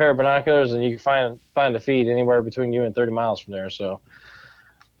it with a pair of binoculars, and you can find a feed anywhere between you and 30 miles from there. So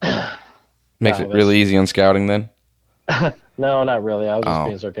makes it really easy on scouting then? No, not really. I was just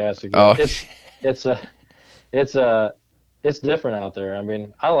being sarcastic. It's different out there. I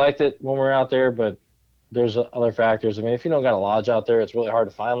mean, I liked it when we were out there, but there's other factors. I mean, if you don't got a lodge out there, it's really hard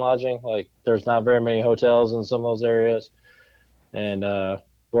to find lodging. Like, there's not very many hotels in some of those areas. And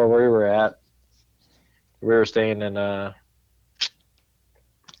where we were at, we were staying in, I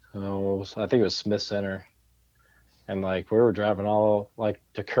think it was Smith Center. And, like, we were driving all, like,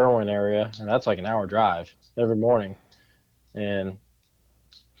 to Kerwin area, and that's like an hour drive every morning. And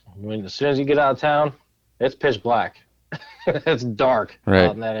as soon as you get out of town, it's pitch black. It's dark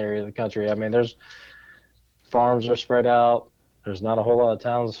out in that area of the country. I mean, farms are spread out. There's not a whole lot of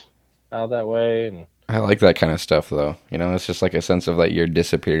towns out that way. And I like that kind of stuff, though. You know, it's just like a sense of like you're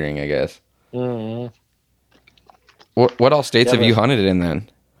disappearing, I guess. Mm-hmm. What all states have you hunted in then?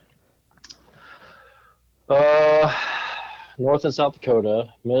 North and South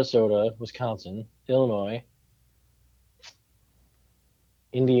Dakota, Minnesota, Wisconsin, Illinois,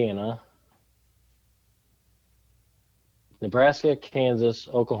 Indiana, Nebraska, Kansas,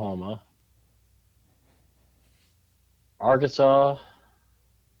 Oklahoma, Arkansas,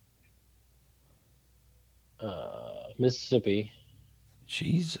 Mississippi.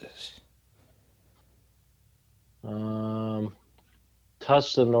 Jesus.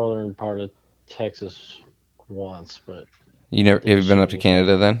 Touched the northern part of Texas once, but Have didn't you been shoot up to anything.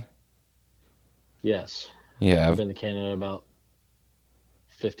 Canada then? Yes, Yeah, I've been to Canada about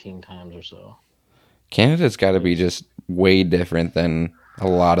 15 times or so. Canada's got to be It's just way different than a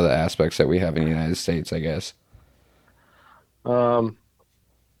lot of the aspects that we have in the United States, I guess. um,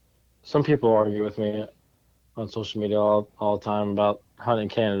 some people argue with me on social media all the time about hunting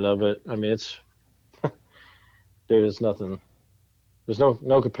Canada, but I mean there's nothing. There's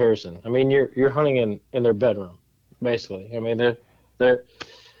no comparison. I mean you're hunting in their bedroom, basically. I mean they're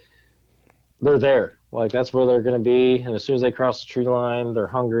they're there. Like that's where they're going to be. And as soon as they cross the tree line, they're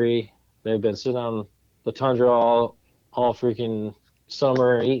hungry. They've been sitting on the tundra all freaking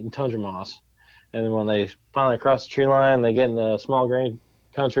summer eating tundra moss. And then when they finally cross the tree line, they get in the small grain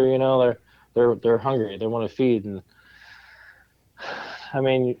country. They're hungry. They want to feed. And I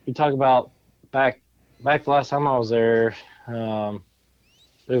mean, you talk about back back the last time I was there.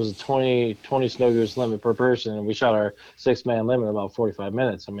 It was a 20 snow goose limit per person, and we shot our 6-man limit in about 45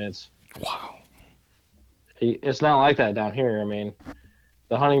 minutes. I mean, Wow. it's not like that down here. I mean,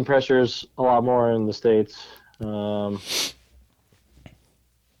 the hunting pressure is a lot more in the states. Um,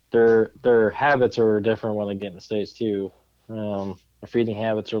 their habits are different when they get in the states too. Their feeding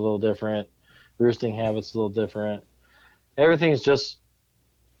habits are a little different. Roosting habits a little different. Everything's just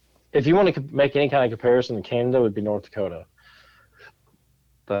if you want to make any kind of comparison to Canada, it would be North Dakota.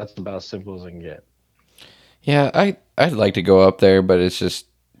 That's about as simple as I can get. Yeah, I'd like to go up there, but it's just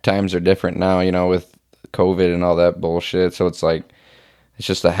times are different now, with COVID and all that bullshit. So it's like it's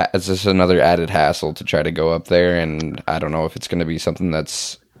just another added hassle to try to go up there, and I don't know if it's going to be something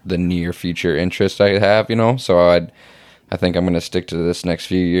that's the near future interest I have. So I think I'm going to stick to this next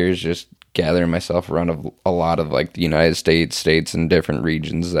few years, just gathering myself around a lot of like the United states and different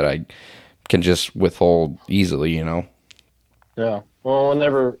regions that I can just withhold easily. Yeah. Well,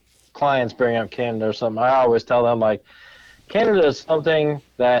 whenever clients bring up Canada or something, I always tell them like Canada is something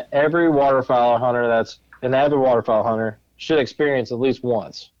that every waterfowl hunter that's an avid waterfowl hunter should experience at least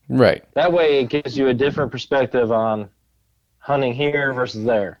once. Right. That way, it gives you a different perspective on hunting here versus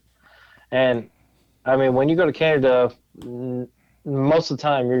there. And I mean, when you go to Canada, most of the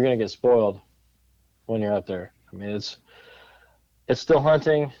time you're going to get spoiled when you're up there. I mean, it's still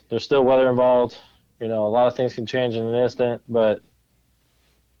hunting. There's still weather involved. A lot of things can change in an instant, but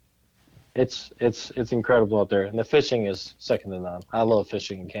it's incredible out there, and the fishing is second to none. I love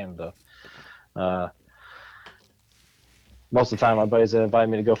fishing in Canada. Uh, Most of the time, my buddies that invite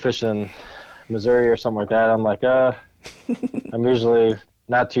me to go fish in Missouri or something like that, I'm like, I'm usually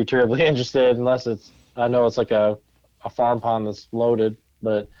not too terribly interested unless I know it's like a farm pond that's loaded.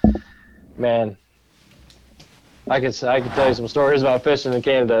 But man, I could tell you some stories about fishing in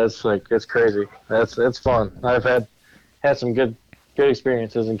Canada. It's crazy. It's fun. I've had some good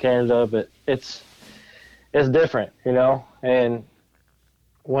experiences in Canada, but it's different, And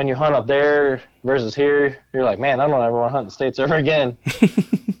when you hunt up there versus here, you're like, man, I don't ever want to hunt in the States ever again.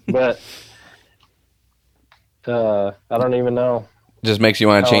 But I don't even know. Just makes you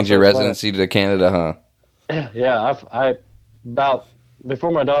want to how change else to your explain residency to Canada, huh? it. Yeah, I about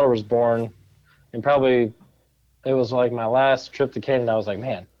before my daughter was born, and probably it was like my last trip to Canada. I was like,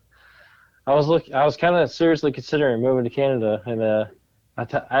 man, I was kind of seriously considering moving to Canada, and I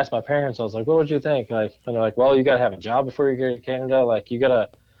asked my parents. I was like, what would you think? Like, and they're like, well, you got to have a job before you go to Canada. Like,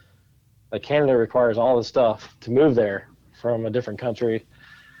 Canada requires all this stuff to move there from a different country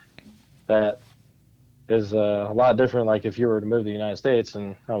that is a lot different. Like if you were to move to the United States,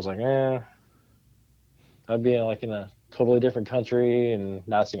 and I was like, I'd be like in a totally different country and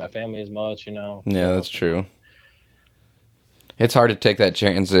not see my family as much, Yeah, that's true. It's hard to take that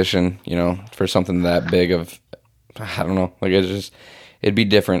transition, for something that big of, I don't know, like it'd be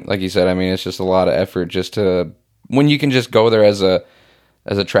different. Like you said, I mean, it's just a lot of effort just when you can just go there as a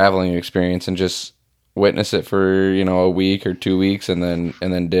traveling experience and just witness it for, a week or 2 weeks and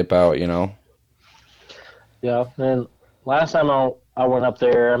then dip out, Yeah. And last time I went up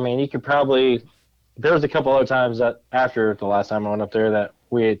there, I mean, you could probably, there was a couple other times that after the last time I went up there that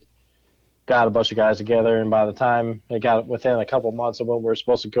we had got a bunch of guys together, and by the time it got within a couple months of when we were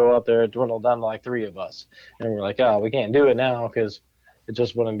supposed to go up there, it dwindled down to like 3 of us. And we're like, oh, we can't do it now because it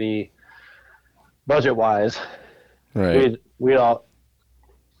just wouldn't be budget-wise. Right. We'd all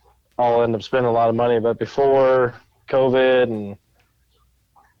end up spending a lot of money, but before COVID and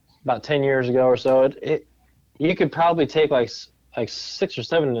about 10 years ago or so, you could probably take like 6 or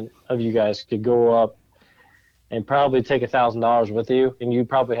 7 of you guys could go up and probably take $1,000 with you, and you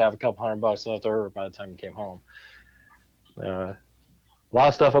probably have a couple $100 left over by the time you came home. A lot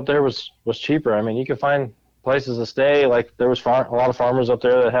of stuff up there was cheaper. I mean, you could find places to stay. Like there was a lot of farmers up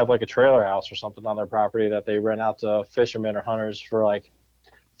there that have like a trailer house or something on their property that they rent out to fishermen or hunters for like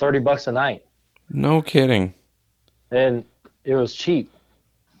 $30 a night. No kidding. And it was cheap.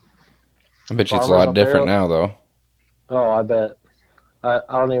 I bet you it's a lot different now, though. Oh, I bet. I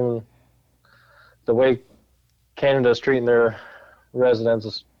don't even. The way Canada's treating their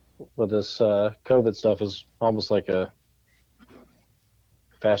residents with this COVID stuff is almost like a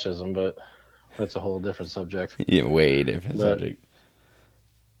fascism, but that's a whole different subject. Yeah, way different subject.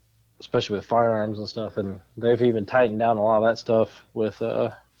 Especially with firearms and stuff, and they've even tightened down a lot of that stuff with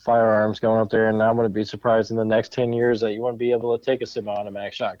firearms going up there, and I'm going to be surprised in the next 10 years that you won't be able to take a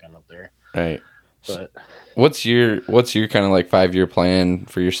semi-automatic shotgun up there. Right. But what's your kind of like 5-year plan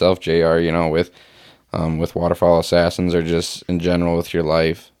for yourself, JR, you know, with Waterfowl Assassins or just in general with your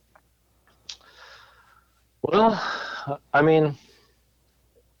life? Well, I mean,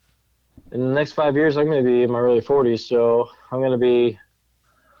 in the next 5 years, I'm going to be in my early 40s, so I'm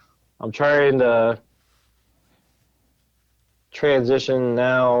trying to transition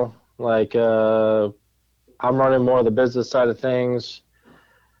now. Like, I'm running more of the business side of things.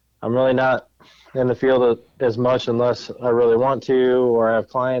 I'm really not in the field as much unless I really want to, or I have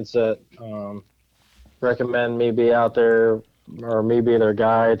clients that recommend me be out there or me be their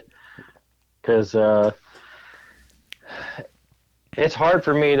guide. Because it's hard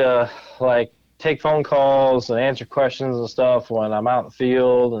for me to like take phone calls and answer questions and stuff when I'm out in the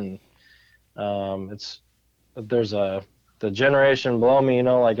field, and there's the generation below me, you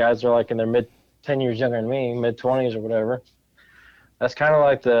know, like guys are like in their mid 10 years younger than me, mid 20s or whatever. That's kind of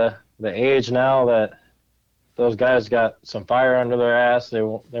like the age now that those guys got some fire under their ass. They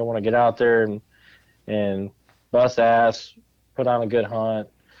want to get out there and bust ass, put on a good hunt,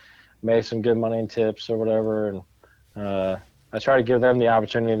 make some good money and tips or whatever. And I try to give them the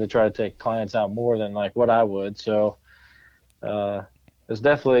opportunity to try to take clients out more than like what I would. So it's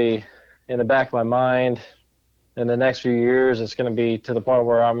definitely in the back of my mind. In the next few years, it's going to be to the point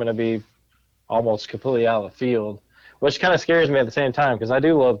where I'm going to be almost completely out of the field, which kind of scares me at the same time because I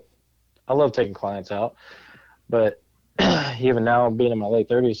love taking clients out. But even now, being in my late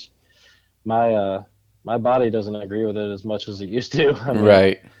 30s, my body doesn't agree with it as much as it used to. I mean,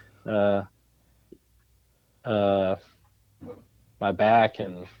 right. My back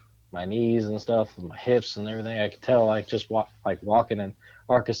and my knees and stuff, and my hips and everything. I can tell, like just walking in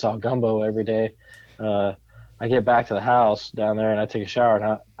Arkansas gumbo every day. I get back to the house down there and I take a shower,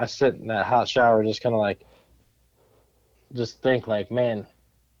 and I sit in that hot shower, just kind of like, just think like, man,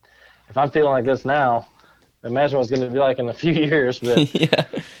 if I'm feeling like this now, imagine what it's going to be like in a few years. But yeah.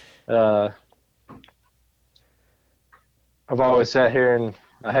 I've always sat here and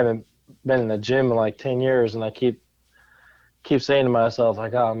I haven't been in the gym in like 10 years, and I keep saying to myself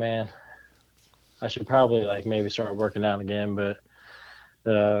like, oh man, I should probably like maybe start working out again. But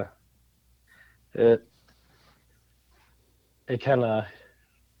it kind of,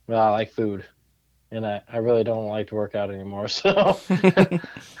 well, I like food, and I really don't like to work out anymore. So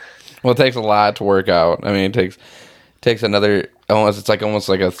well, it takes a lot to work out. I mean, it takes another almost like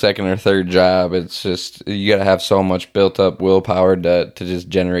a second or third job. It's just you got to have so much built up willpower to just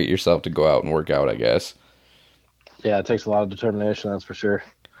generate yourself to go out and work out, I guess. Yeah, it takes a lot of determination, that's for sure.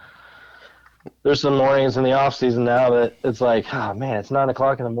 There's some mornings in the off season now that it's like, oh man, it's 9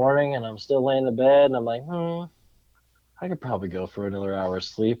 o'clock in the morning and I'm still laying in bed, and I'm like, I could probably go for another hour of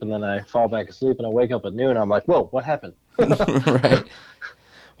sleep, and then I fall back asleep and I wake up at noon and I'm like, whoa, what happened? Right.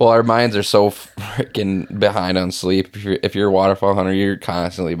 Well, our minds are so freaking behind on sleep. If you're a waterfowl hunter, you're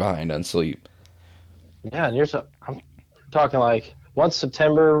constantly behind on sleep. Yeah, and I'm talking like once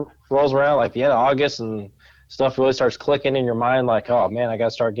September rolls around, like the end of August, and stuff really starts clicking in your mind, like, oh man, I got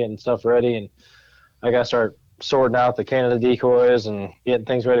to start getting stuff ready, and I got to start sorting out the Canada decoys and getting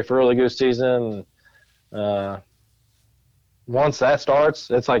things ready for early goose season. Once that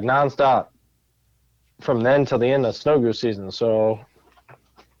starts, it's like nonstop from then till the end of snow goose season. So,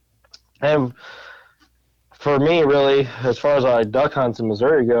 and for me, really, as far as our duck hunts in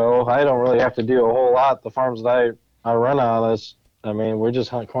Missouri go, I don't really have to do a whole lot. The farms that I run on we just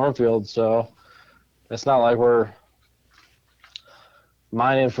hunt cornfields, so it's not like we're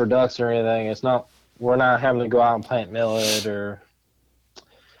mining for ducks or anything. We're not having to go out and plant millet or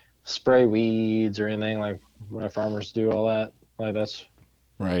spray weeds or anything like my farmers do all that. Like that's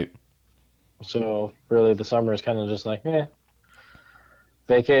right. So really the summer is kind of just like,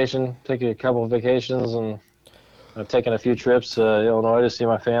 vacation, take a couple of vacations, and I've taken a few trips to Illinois to see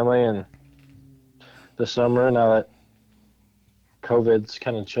my family, and this summer now that COVID's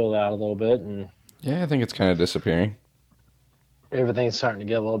kind of chilled out a little bit and Yeah, I think it's kind of disappearing. everything's starting to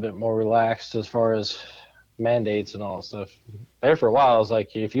get a little bit more relaxed as far as mandates and all that stuff. There for a while, I was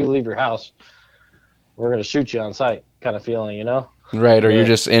like, if you leave your house, we're going to shoot you on sight kind of feeling, you know? Right, or you're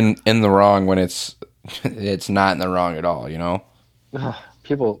just in the wrong when it's not in the wrong at all, you know?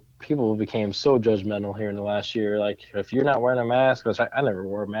 People became so judgmental here in the last year. Like, if you're not wearing a mask, which I never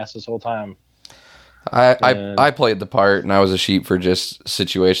wore a mask this whole time. I played the part, and I was a sheep for just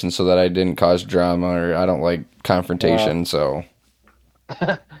situations so that I didn't cause drama, or I don't like confrontation, so...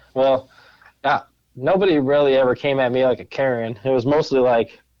 Well, nobody really ever came at me like a Karen. It was mostly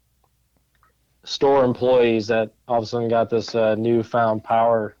like store employees that all of a sudden got this newfound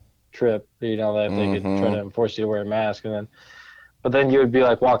power trip, you know, that they could try to enforce you to wear a mask. But then you would be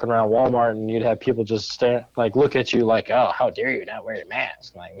like walking around Walmart and you'd have people just stare, like look at you like, oh, how dare you not wear a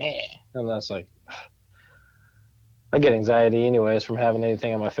mask? I'm like, man. And that's like, I get anxiety anyways from having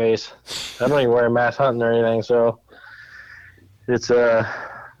anything on my face. I don't even wear a mask hunting or anything, so it's that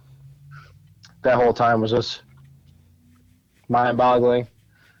whole time was just mind-boggling,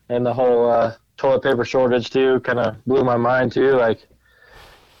 and the whole toilet paper shortage too kind of blew my mind too. Like,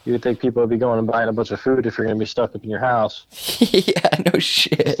 you would think people would be going and buying a bunch of food if you're going to be stuck up in your house. Yeah, no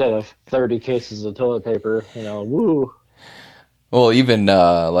shit. Instead of 30 cases of toilet paper, you know, woo. Well, even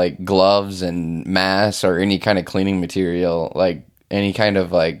like gloves and masks or any kind of cleaning material, like any kind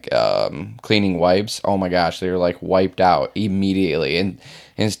of like cleaning wipes, oh my gosh, they were like wiped out immediately.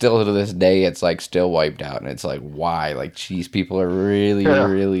 And still to this day, it's like still wiped out. And it's like, why? Like, geez, people are really,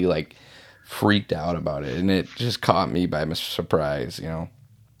 really like freaked out about it. And it just caught me by surprise, you know?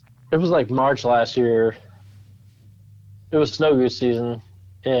 It was like March last year. It was snow goose season.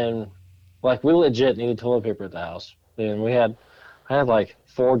 And like, we legit needed toilet paper at the house. And I had like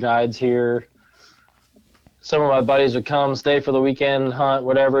 4 guides here. Some of my buddies would come, stay for the weekend, hunt,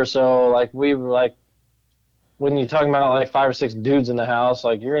 whatever. So like, we were like, when you're talking about like 5 or 6 dudes in the house,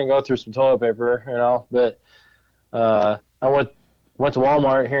 like, you're gonna go through some toilet paper, you know. But I went to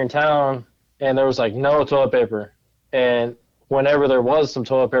Walmart here in town, and there was like no toilet paper. And whenever there was some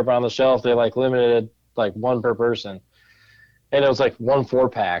toilet paper on the shelf, they like limited like 1 per person, and it was like 1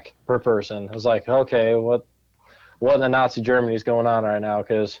 4-pack per person. I was like, okay, what in the Nazi Germany is going on right now?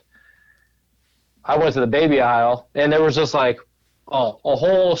 Because I went to the baby aisle, and there was just like a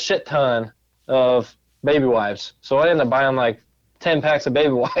whole shit ton of baby wipes. So I ended up buying like 10 packs of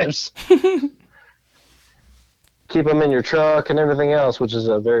baby wipes. Keep them in your truck and everything else, which is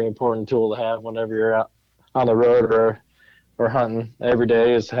a very important tool to have whenever you're out on the road or hunting every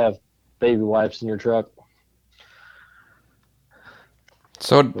day, is to have baby wipes in your truck.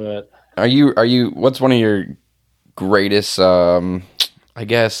 So are you what's one of your greatest I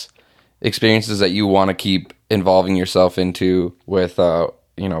guess experiences that you want to keep involving yourself into with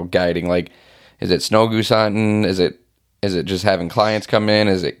you know, guiding? Like, is it snow goose hunting? Is it just having clients come in?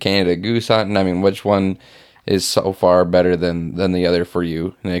 Is it Canada goose hunting? I mean, which one is so far better than the other for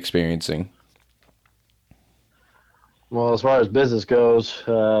you in experiencing? Well, as far as business goes,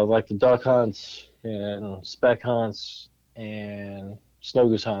 like the duck hunts and spec hunts and snow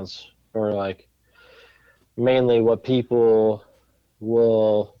goose hunts are like mainly what people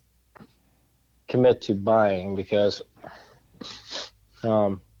will commit to buying, because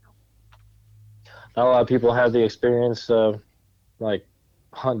not a lot of people have the experience of like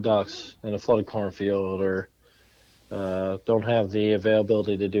hunt ducks in a flooded cornfield, or don't have the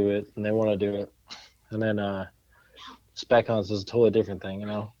availability to do it, and they want to do it. And then spec hunts is a totally different thing, you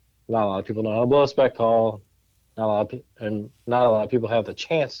know. Not a lot of people know how to blow a spec call. Not a lot of people have the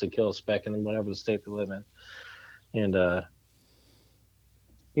chance to kill a spec in whatever the state they live in. And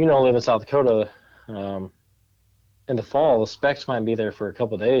you know, live in South Dakota, in the fall, the specs might be there for a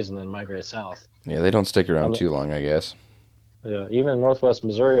couple of days and then migrate south. Yeah, they don't stick around too long, I guess. Yeah, even in northwest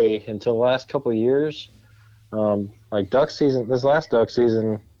Missouri, until the last couple of years, like duck season, this last duck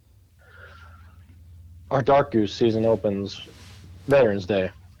season, our dark goose season opens Veterans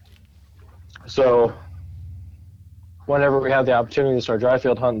Day. So whenever we have the opportunity to start dry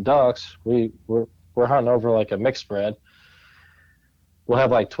field hunting ducks, we're hunting over like a mixed spread. We'll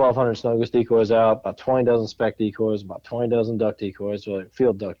have like 1,200 snow goose decoys out, about 20 dozen spec decoys, about 20 dozen duck decoys, or like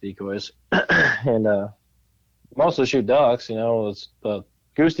field duck decoys. And mostly shoot ducks, you know. It's the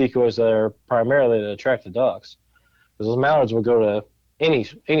goose decoys that are primarily to attract the ducks. Because those mallards will go to any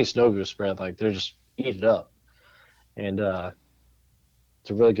snow goose spread, like they're just eat it up. And it's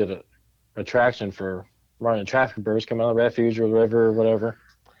a really good attraction for running traffic birds coming out of the refuge or the river or whatever.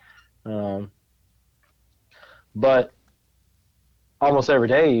 But almost every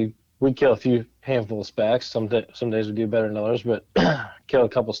day we kill a few handful of specks. Some days we do better than others, but kill a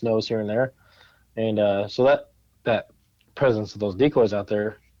couple snows here and there. And so that presence of those decoys out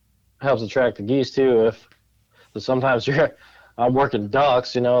there helps attract the geese too. Sometimes I'm working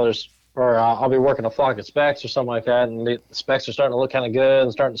ducks, or I'll be working a flock of specks or something like that, and the specks are starting to look kind of good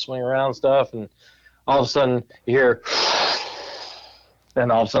and starting to swing around and stuff, and all of a sudden you hear,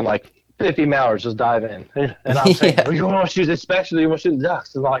 and all of a sudden like 50 mallards just dive in, and I'm saying, Yeah. you want to shoot the specks or do you want to shoot the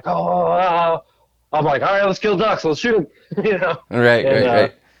ducks? And they're like, oh. I'm like, all right, let's kill ducks, let's shoot them, Right, and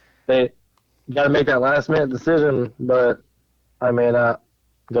right. they got to make that last minute decision, but I mean, it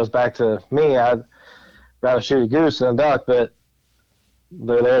goes back to me. I'd rather shoot a goose than a duck, but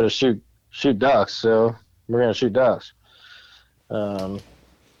they're there to shoot ducks, so we're gonna shoot ducks.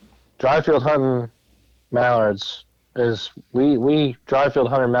 Dry field hunting mallards is we dry field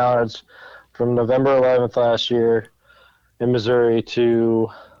hunted mallards from November 11th last year in Missouri to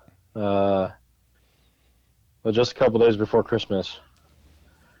just a couple days before Christmas,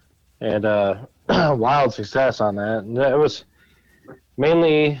 and wild success on that. And it was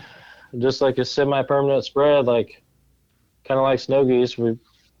mainly just like a semi-permanent spread, like kind of like snow geese.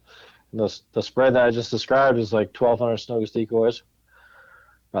 The spread that I just described is like 1,200 snow goose decoys,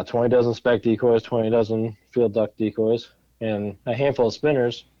 about 20 dozen speck decoys, 20 dozen field duck decoys, and a handful of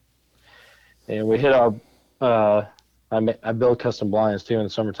spinners. And we hit our I build custom blinds too in the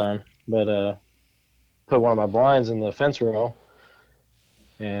summertime, but put one of my blinds in the fence row,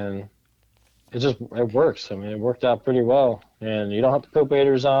 and it works. I mean, it worked out pretty well, and you don't have to put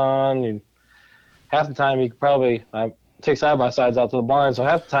baiters on. Half the time you could probably take side by sides out to the blind, so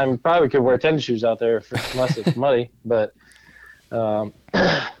half the time you probably could wear tennis shoes out there unless it's muddy. But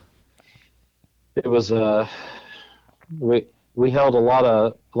it was we held a lot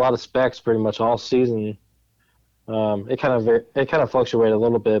of specs pretty much all season. It kind of fluctuated a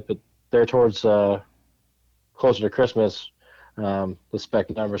little bit, but there towards closer to Christmas, the spec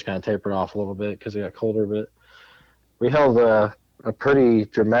numbers kind of tapered off a little bit because it got colder. But we held a pretty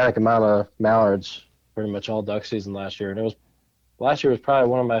dramatic amount of mallards pretty much all duck season last year, and last year was probably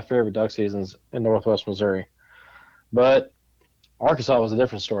one of my favorite duck seasons in Northwest Missouri. But Arkansas was a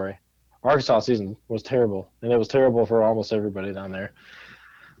different story. Arkansas season was terrible, and it was terrible for almost everybody down there.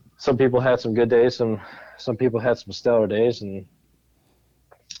 Some people had some good days, some people had some stellar days, and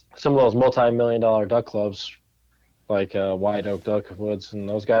some of those multi-million-dollar duck clubs, like White Oak Duck Woods, and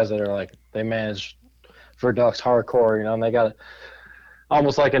those guys that are like, they manage for ducks hardcore, and they got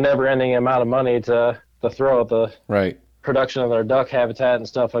almost like a never-ending amount of money to throw at the Right. production of their duck habitat and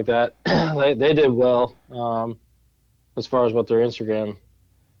stuff like that. They did well as far as what their Instagram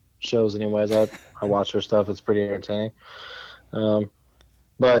shows anyways. I watch their stuff. It's pretty entertaining.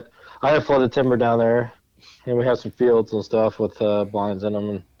 But I have flooded timber down there, and we have some fields and stuff with blinds in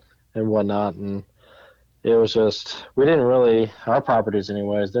them and whatnot, and it was just, we didn't really, our properties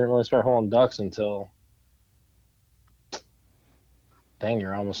anyways, didn't really start holding ducks until dang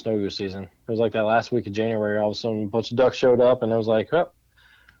near almost snow goose season. It was like that last week of January, all of a sudden a bunch of ducks showed up, and it was like, oh,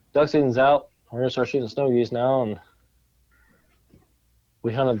 duck season's out. We're going to start shooting snow geese now. And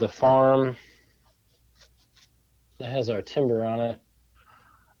we hunted the farm that has our timber on it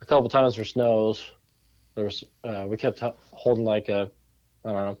a couple times for snows. There was we kept holding like I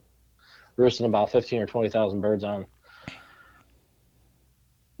don't know, roosting about 15 or 20,000 birds on.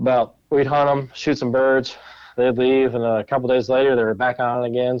 We'd hunt them, shoot some birds, they'd leave, and a couple days later they were back on it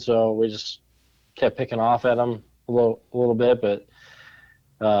again. So we just kept picking off at them a little bit, but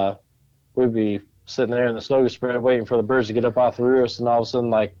we'd be sitting there in the snow goose spread waiting for the birds to get up off the roost, and all of a sudden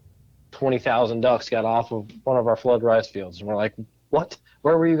like 20,000 ducks got off of one of our flood rice fields, and we're like, what?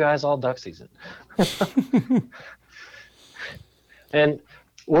 Where were you guys all duck season? And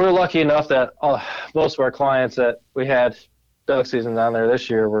we're lucky enough that most of our clients that we had duck season down there this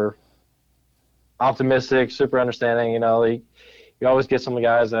year were optimistic, super understanding. You always get some of the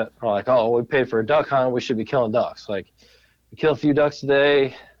guys that are like, oh, we paid for a duck hunt, we should be killing ducks. Like, we killed a few ducks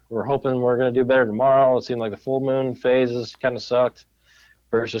today, we're hoping we're going to do better tomorrow. It seemed like the full moon phases kind of sucked.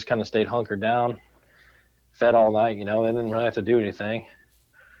 Birds just kind of stayed hunkered down, fed all night, they didn't really have to do anything.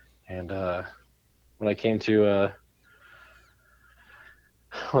 And when I came to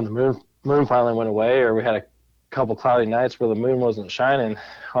when the moon finally went away, or we had a couple cloudy nights where the moon wasn't shining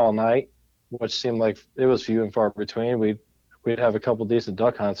all night, which seemed like it was few and far between, we'd have a couple decent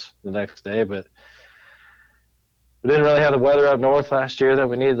duck hunts the next day. But we didn't really have the weather up north last year that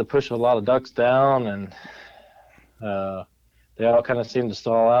we needed to push a lot of ducks down, and they all kind of seemed to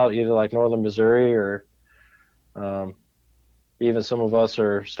stall out, either like northern Missouri or even some of us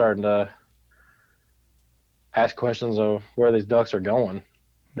are starting to ask questions of where these ducks are going.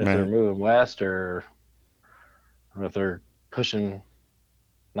 if they're moving west or if they're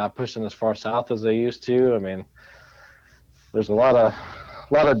not pushing as far south as they used to. I mean, there's a lot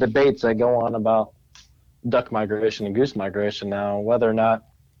of debates that go on about duck migration and goose migration now, whether or not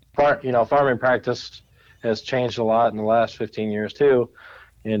farming practice has changed a lot in the last 15 years too,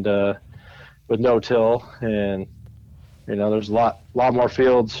 and with no-till, and there's a lot more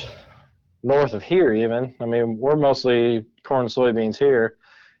fields north of here even. I mean, we're mostly corn and soybeans here,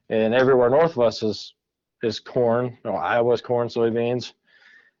 and everywhere north of us is corn. Iowa's corn, soybeans.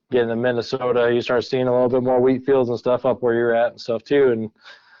 Getting to Minnesota, you start seeing a little bit more wheat fields and stuff up where you're at and stuff too.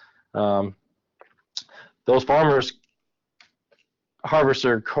 And those farmers harvest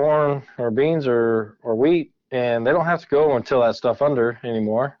their corn or beans or wheat, and they don't have to go until that stuff under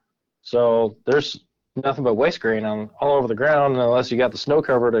anymore. So there's nothing but waste grain all over the ground, unless you got the snow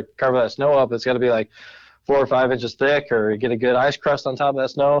cover to cover that snow up. It's got to be like 4 or 5 inches thick, or you get a good ice crust on top of that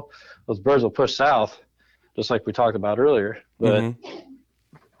snow. Those birds will push south, just like we talked about earlier. But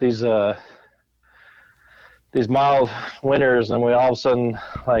these mild winters, and we all of a sudden,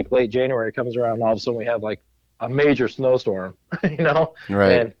 like late January comes around, and all of a sudden we have like a major snowstorm,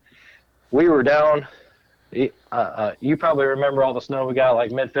 Right. And we were down. You probably remember all the snow we got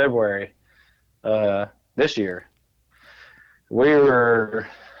like mid-February this year. We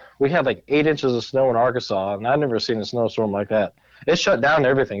had like 8 inches of snow in Arkansas, and I've never seen a snowstorm like that. It shut down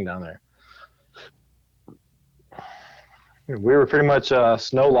everything down there. We were pretty much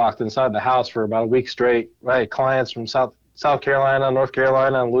snow locked inside the house for about a week straight. I had clients from South Carolina, North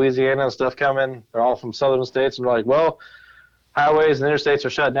Carolina, and Louisiana and stuff coming. They're all from southern states, and we're like, well, highways and interstates are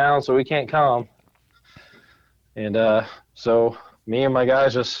shut down, so we can't come. And so me and my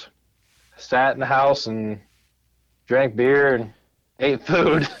guys just sat in the house and drank beer and ate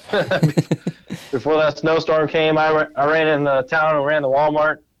food. Before that snowstorm came, I ran in the town and ran to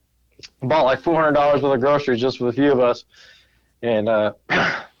Walmart, bought like $400 worth of groceries just for the few of us. And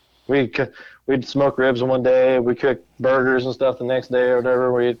we'd smoke ribs one day, we cooked burgers and stuff the next day or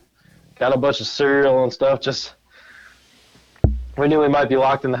whatever. We got a bunch of cereal and stuff. Just we knew we might be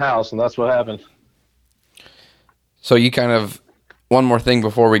locked in the house, and that's what happened. So you one more thing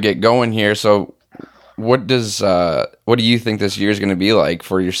before we get going here. So what do you think this year is going to be like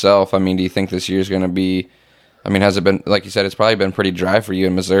for yourself? I mean, do you think this year is going to be, has it been, like you said, it's probably been pretty dry for you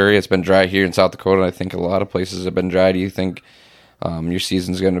in Missouri. It's been dry here in South Dakota. I think a lot of places have been dry. Do you think your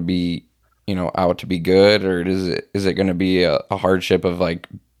season's going to be, out to be good, or is it going to be a hardship of like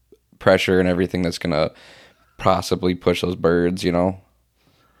pressure and everything that's going to possibly push those birds, Well,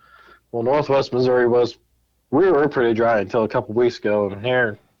 Northwest Missouri we were pretty dry until a couple weeks ago, and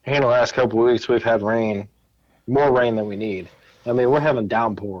here in the last couple of weeks we've had more rain than we need. I mean, we're having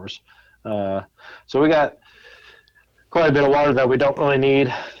downpours. So we got quite a bit of water that we don't really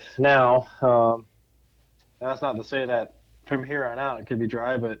need now. That's not to say that from here on out it could be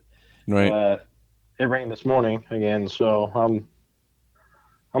dry, but right. It rained this morning again, so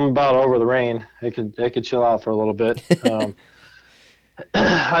I'm about over the rain. It could chill out for a little bit.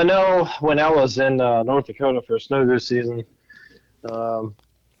 I know when I was in North Dakota for snow goose season,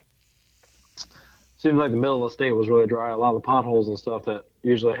 seems like the middle of the state was really dry. A lot of the potholes and stuff that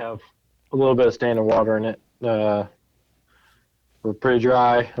usually have a little bit of standing water in it were pretty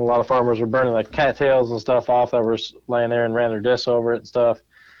dry. A lot of farmers were burning like cattails and stuff off that were laying there and ran their discs over it and stuff,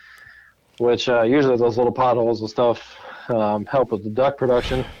 which usually those little potholes and stuff help with the duck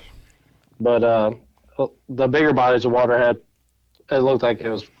production. But the bigger bodies of water it looked like it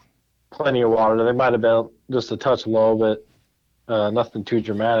was plenty of water. They might have been just a touch low, but nothing too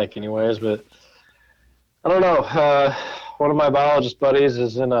dramatic anyways. But I don't know. One of my biologist buddies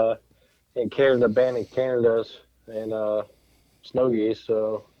is in Canada, banning Canada's and snow geese.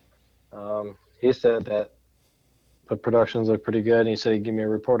 So he said that the productions look pretty good. And he said he'd give me a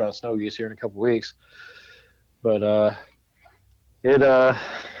report on snow geese here in a couple weeks. But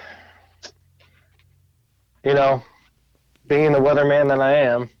being the weatherman that I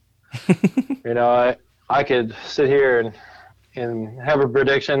am, I could sit here and have a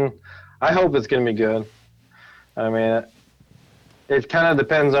prediction. I hope it's going to be good. I mean, it kind of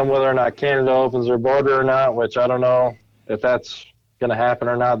depends on whether or not Canada opens their border or not, which I don't know if that's going to happen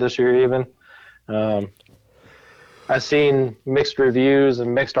or not this year even. I've seen mixed reviews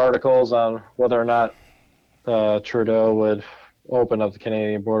and mixed articles on whether or not Trudeau would open up the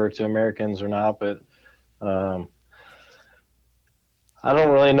Canadian border to Americans or not, but I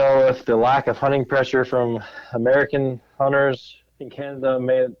don't really know if the lack of hunting pressure from American hunters in Canada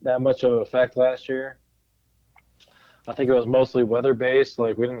made that much of an effect last year. I think it was mostly weather-based.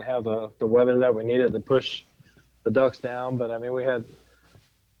 Like, we didn't have the weather that we needed to push the ducks down. But, I mean, we had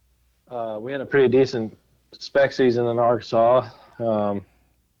we had a pretty decent spec season in Arkansas, and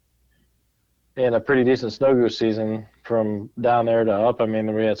a pretty decent snow goose season from down there to up. I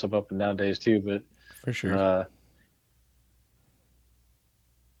mean, we had some up and down days too, but For sure.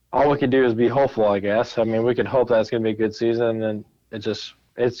 All we could do is be hopeful, I guess. I mean, we could hope that it's going to be a good season, and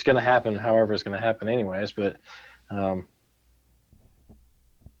it's going to happen however it's going to happen anyways. But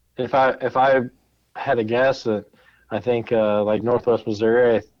if I had a guess, that I think like Northwest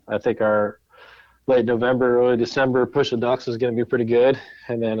Missouri, I think our late November, early December push of ducks is going to be pretty good,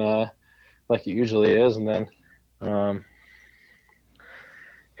 and then like it usually is, and then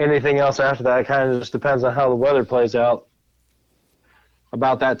anything else after that kind of just depends on how the weather plays out.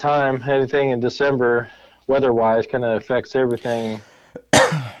 About that time, anything in December, weather-wise, kind of affects everything.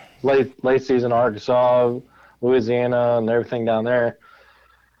 late season Arkansas, Louisiana, and everything down there,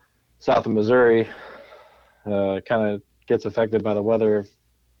 south of Missouri, kind of gets affected by the weather of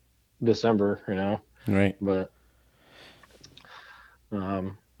December, Right. But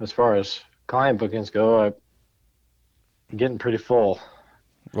as far as client bookings go, I'm getting pretty full.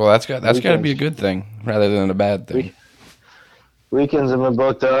 Well, that's got to be a good thing rather than a bad thing. Weekends have been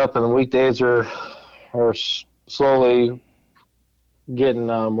booked up, and the weekdays are slowly getting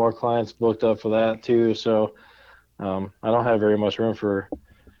more clients booked up for that too. So I don't have very much room for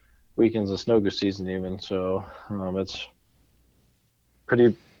weekends of snow goose season even. So it's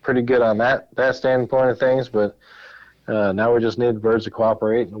pretty good on that standpoint of things. But now we just need the birds to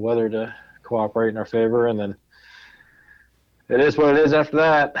cooperate and the weather to cooperate in our favor, and then it is what it is after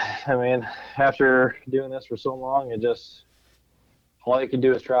that. I mean, after doing this for so long, all you can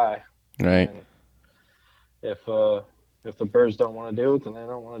do is try. Right. And if the birds don't want to do it, then they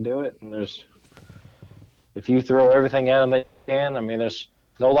don't want to do it. And if you throw everything at them they can, I mean, there's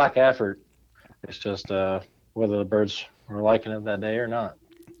no lack of effort. It's just whether the birds are liking it that day or not.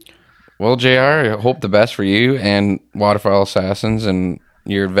 Well, JR, I hope the best for you and Waterfowl Assassins and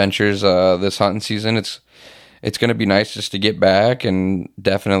your adventures this hunting season. It's going to be nice just to get back and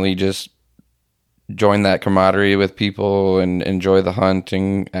definitely just join that camaraderie with people and enjoy the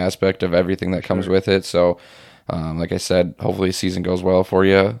hunting aspect of everything that comes with it. So, like I said, hopefully the season goes well for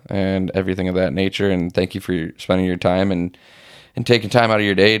you and everything of that nature. And thank you for spending your time and taking time out of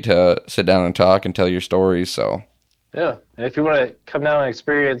your day to sit down and talk and tell your stories. So, yeah, and if you want to come down and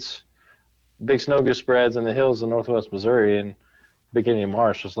experience big snow goose spreads in the hills of Northwest Missouri in the beginning of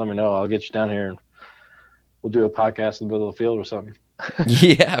March, just let me know. I'll get you down here and we'll do a podcast in the middle of the field or something.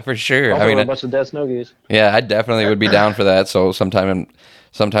 Yeah, for sure. I mean, a bunch of dead snow geese. Yeah, I definitely would be down for that. So sometime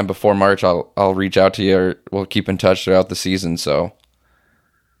before March, I'll reach out to you, or we'll keep in touch throughout the season. So,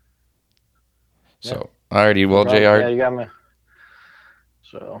 alrighty. Well, JR. Yeah, you got me.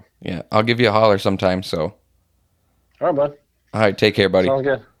 So. Yeah, I'll give you a holler sometime. So. All right, bud. All right, take care, buddy. Sounds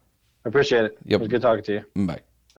good. I appreciate it. Yep. It was good talking to you. Bye.